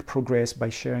can make progress by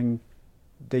sharing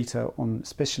data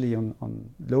especially on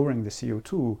lowering the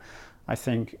CO2, I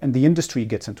think, and the industry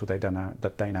gets into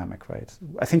that dynamic, right?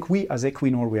 I think we as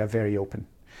Equinor, we are very open,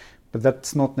 but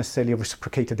that's not necessarily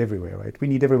reciprocated everywhere, right? We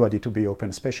need everybody to be open,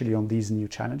 especially on these new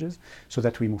challenges, so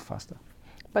that we move faster.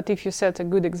 But if you set a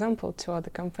good example to other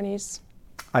companies?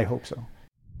 I hope so.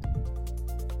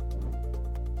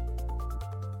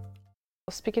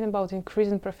 Speaking about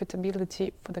increasing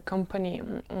profitability for the company,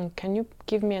 can you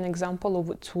give me an example of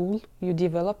a tool you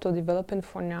developed or developing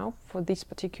for now for this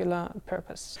particular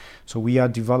purpose? So we are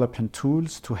developing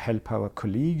tools to help our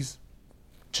colleagues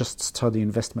just study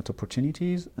investment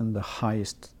opportunities in the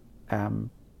highest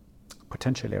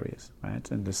potential areas, right?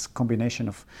 And this combination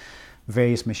of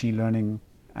various machine learning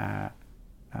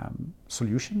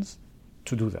solutions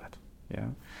to do that. Yeah.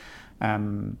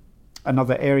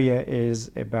 Another area is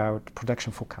about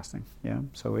production forecasting. Yeah.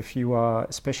 So if you are,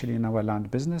 especially in our land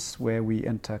business, where we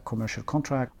enter commercial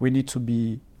contract, we need to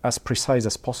be as precise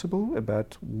as possible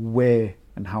about where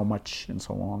and how much and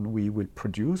so on we will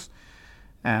produce,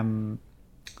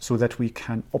 so that we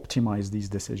can optimize these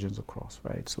decisions across.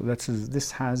 Right. So this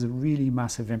has a really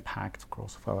massive impact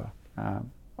across our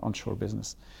onshore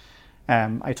business.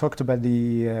 I talked about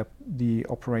the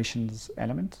operations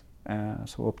element.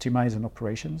 So optimizing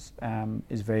operations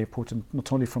is very important,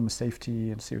 not only from a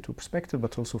safety and CO2 perspective,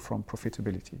 but also from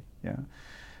profitability. Yeah.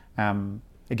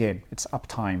 Again, it's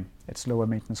uptime, it's lower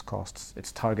maintenance costs,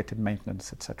 it's targeted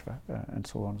maintenance, etc., and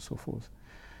so on and so forth.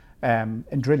 And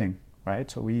drilling, right?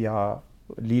 So we are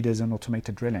leaders in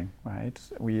automated drilling, right?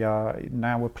 We are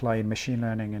now applying machine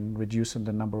learning and reducing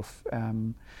the number of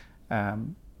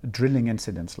drilling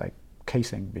incidents, like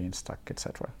casing being stuck,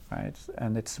 etc., right?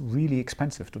 And it's really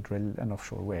expensive to drill an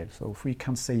offshore well. So if we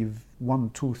can save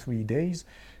 1, 2, 3 days,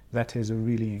 that is a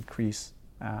really increase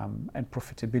in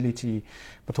profitability,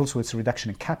 but also it's a reduction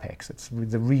in capex. It's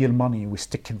the real money we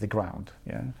stick in the ground,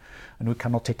 yeah, and we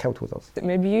cannot take out with us.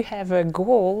 Maybe you have a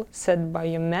goal set by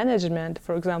your management,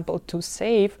 for example, to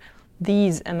save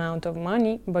these amount of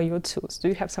money by your tools. Do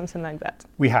you have something like that?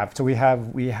 We have. So we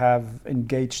have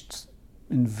engaged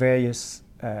in various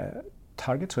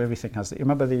targets. So everything has.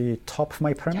 Remember the top of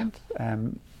my pyramid? Yeah.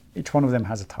 Each one of them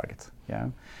has a target. Yeah.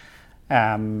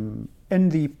 In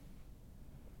the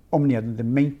Omnia, the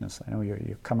maintenance. I know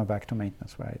you're coming back to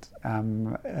maintenance, right?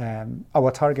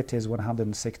 Our target is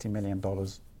 $160 million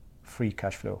free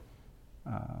cash flow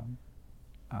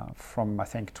from, I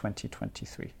think,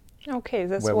 2023. Okay,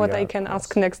 that's what I can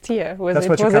ask next year. That's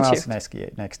what you can ask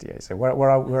next year. So where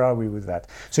are we with that?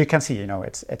 So you can see,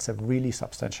 it's a really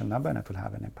substantial number, and it will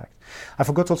have an impact. I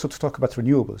forgot also to talk about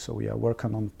renewables. So we are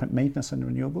working on maintenance and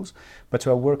renewables, but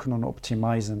we are working on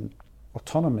optimizing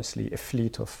autonomously a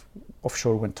fleet of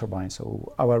offshore wind turbines.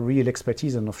 So our real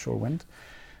expertise in offshore wind,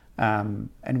 and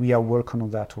we are working on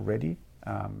that already.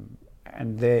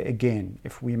 And there again,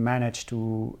 if we manage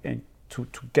to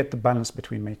get the balance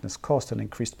between maintenance cost and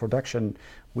increased production,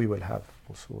 we will have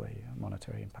also a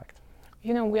monetary impact.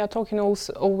 We are talking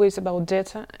also always about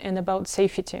data and about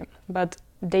safety, but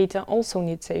data also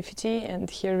needs safety, and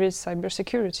here is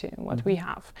cybersecurity, what we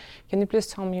have. Can you please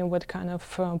tell me what kind of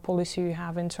policy you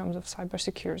have in terms of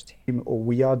cybersecurity?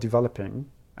 We are developing,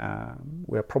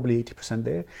 we're probably 80%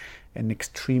 there, an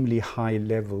extremely high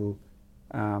level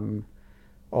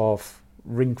of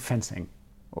ring fencing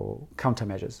or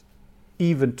countermeasures,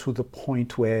 even to the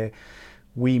point where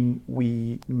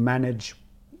we manage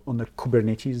on the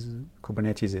Kubernetes.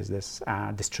 Kubernetes is this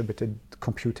distributed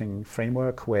computing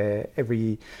framework where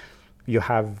you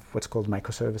have what's called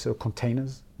microservices or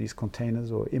containers, these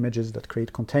containers or images that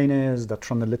create containers that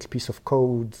run a little piece of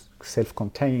code,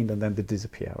 self-contained, and then they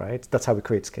disappear, right? That's how we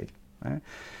create scale, right?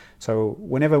 So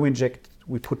whenever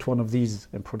we put one of these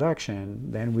in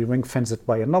production, then we ring fence it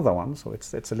by another one. So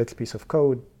it's a little piece of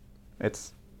code.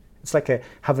 It's like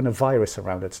having a virus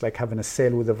around it. It's like having a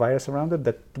cell with a virus around it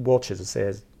that watches and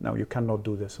says, no, you cannot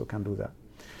do this or can do that.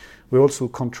 We also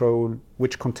control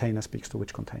which container speaks to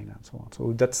which container and so on.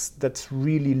 So that's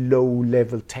really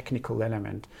low-level technical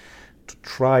element to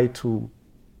try to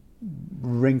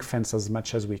ring fence as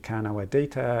much as we can our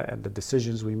data and the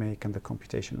decisions we make and the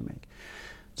computation we make.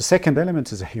 The second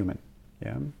element is a human.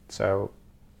 Yeah. So,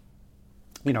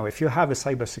 if you have a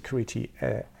cybersecurity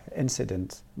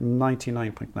incident,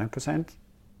 99.9%,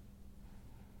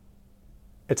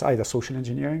 it's either social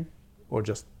engineering or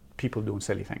just people doing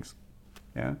silly things.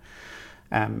 Yeah.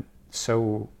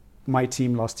 So my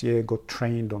team last year got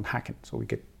trained on hacking. So we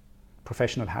get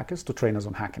professional hackers to train us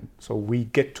on hacking. So we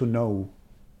get to know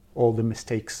all the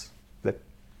mistakes that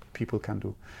people can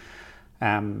do.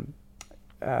 And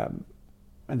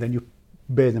then you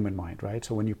bear them in mind, right?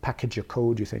 So when you package your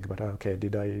code, you think about, okay,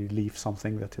 did I leave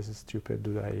something that is stupid?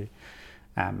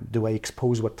 Do I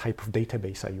expose what type of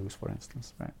database I use, for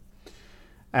instance, right?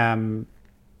 And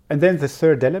then the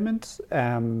third element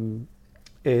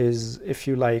is, if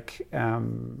you like,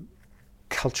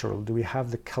 cultural. Do we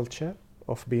have the culture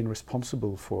of being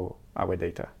responsible for our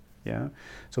data? Yeah.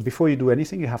 So before you do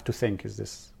anything, you have to think: is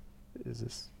this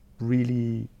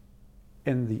really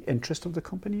in the interest of the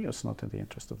company or it's not in the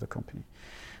interest of the company.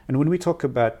 And when we talk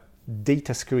about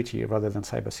data security rather than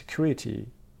cybersecurity,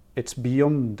 it's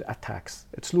beyond attacks.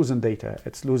 It's losing data.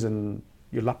 It's losing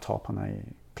your laptop on a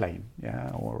plane,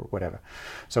 yeah, or whatever.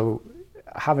 So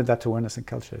having that awareness and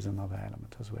culture is another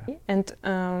element as well. And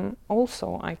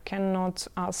also, I cannot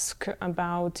ask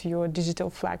about your digital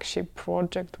flagship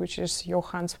project, which is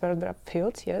Johan Sverdrup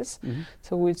field, yes? Mm-hmm.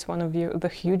 So it's one of the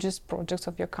hugest projects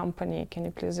of your company. Can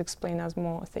you please explain us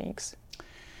more things?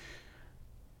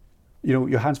 You know,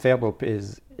 Johan Sverdrup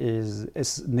is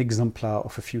an exemplar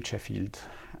of a future field.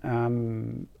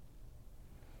 One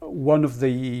of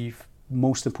the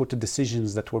most important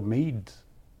decisions that were made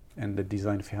in the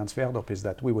design of Johan Sverdrup is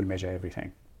that we will measure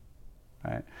everything.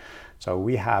 Right? So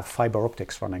we have fiber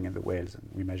optics running in the wells, and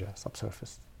we measure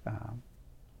subsurface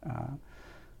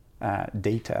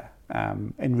data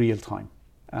in real time.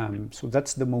 So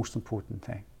that's the most important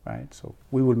thing, right? So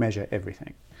we will measure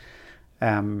everything,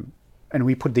 and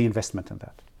we put the investment in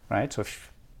that, right? So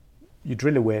if you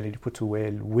drill a well and you put a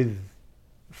well with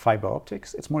fiber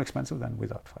optics, it's more expensive than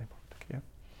without fiber optics.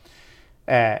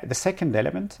 Yeah. The second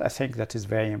element, I think that is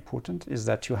very important, is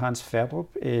that Johan Sverdrup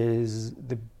is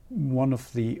one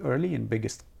of the early and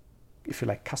biggest, if you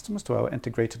like, customers to our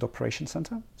integrated operation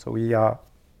center. So we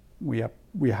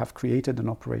have created an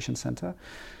operation center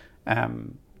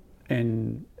onshore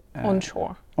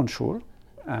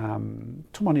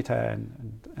to monitor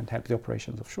and help the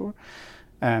operations offshore.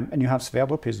 And Johan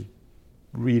Sverdrup is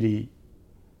really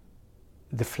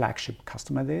the flagship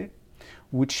customer there,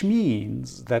 which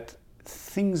means that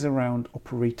things around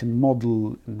operating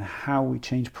model and how we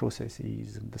change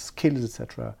processes and the skills,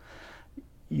 etc.,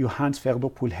 Johan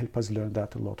Sverdrup will help us learn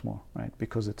that a lot more, right?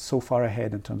 Because it's so far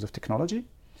ahead in terms of technology.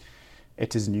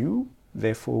 It is new,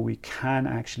 therefore we can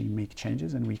actually make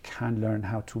changes and we can learn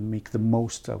how to make the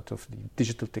most out of the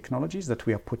digital technologies that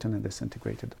we are putting in this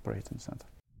integrated operating center.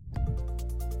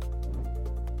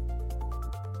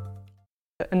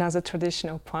 Another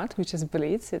traditional part, which is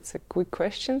Blitz, it's a quick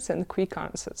questions and quick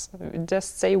answers.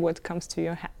 Just say what comes to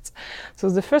your head. So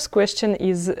the first question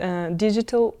is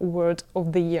digital word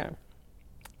of the year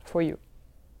for you.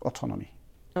 Autonomy.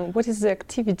 What is the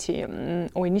activity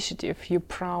or initiative you're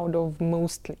proud of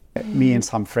mostly? Me and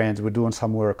some friends, we're doing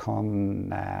some work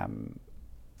on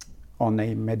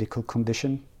a medical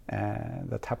condition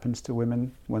that happens to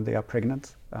women when they are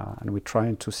pregnant, and we're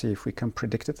trying to see if we can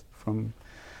predict it from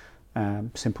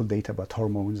simple data about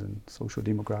hormones and social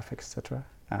demographics, etc.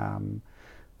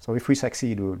 So if we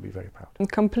succeed, we will be very proud.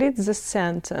 And complete the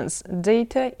sentence.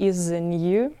 Data is the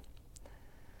new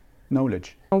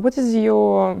knowledge. What is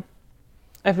your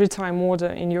every time order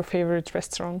in your favorite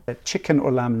restaurant? Chicken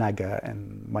or lamb naga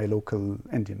in my local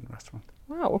Indian restaurant.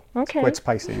 Wow, okay. It's quite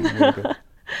spicy and really good.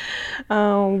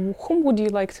 Whom would you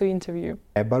like to interview?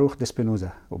 Baruch de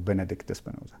Spinoza or Benedict de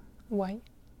Spinoza. Why?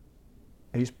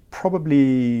 He's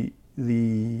probably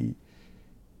the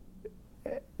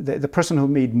person who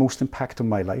made most impact on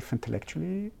my life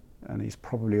intellectually, and he's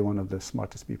probably one of the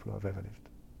smartest people I've ever lived.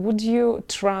 Would you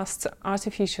trust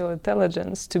artificial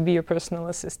intelligence to be your personal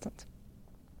assistant?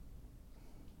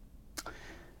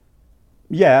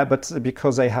 Yeah, but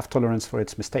because I have tolerance for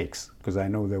its mistakes, because I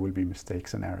know there will be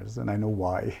mistakes and errors, and I know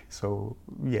why. So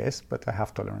yes, but I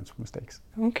have tolerance for mistakes.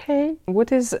 Okay.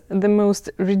 What is the most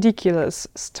ridiculous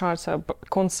startup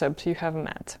concept you have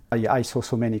met? I saw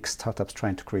so many startups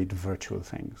trying to create virtual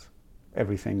things.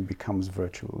 Everything becomes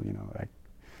virtual, you know, like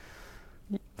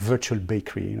virtual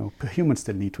bakery, you know, humans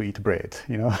still need to eat bread,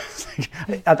 you know.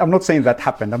 I'm not saying that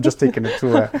happened, I'm just taking it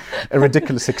to a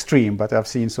ridiculous extreme, but I've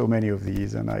seen so many of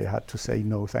these and I had to say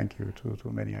no thank you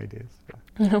to many ideas.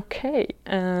 Yeah. Okay,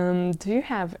 do you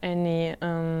have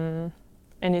anything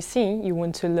you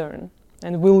want to learn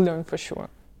and will learn for sure?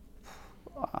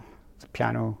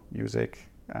 Piano, music,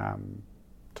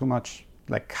 too much,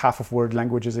 like half of world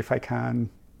languages if I can.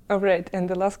 All right, and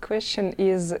the last question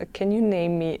is, can you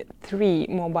name me 3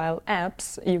 mobile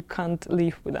apps you can't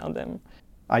live without them?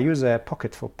 I use a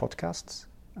Pocket for podcasts,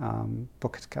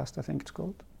 Pocket Cast I think it's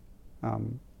called.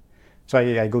 So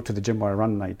I go to the gym or I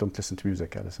run, I don't listen to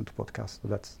music, I listen to podcasts,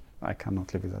 so I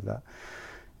cannot live without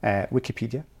that.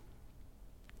 Wikipedia.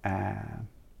 I'm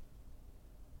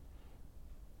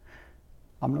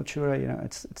not sure, you know,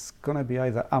 it's gonna be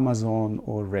either Amazon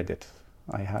or Reddit.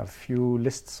 I have few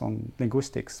lists on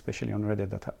linguistics, especially on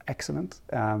Reddit, that are excellent.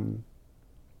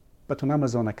 But on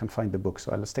Amazon, I can find the book,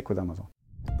 so I'll stick with Amazon.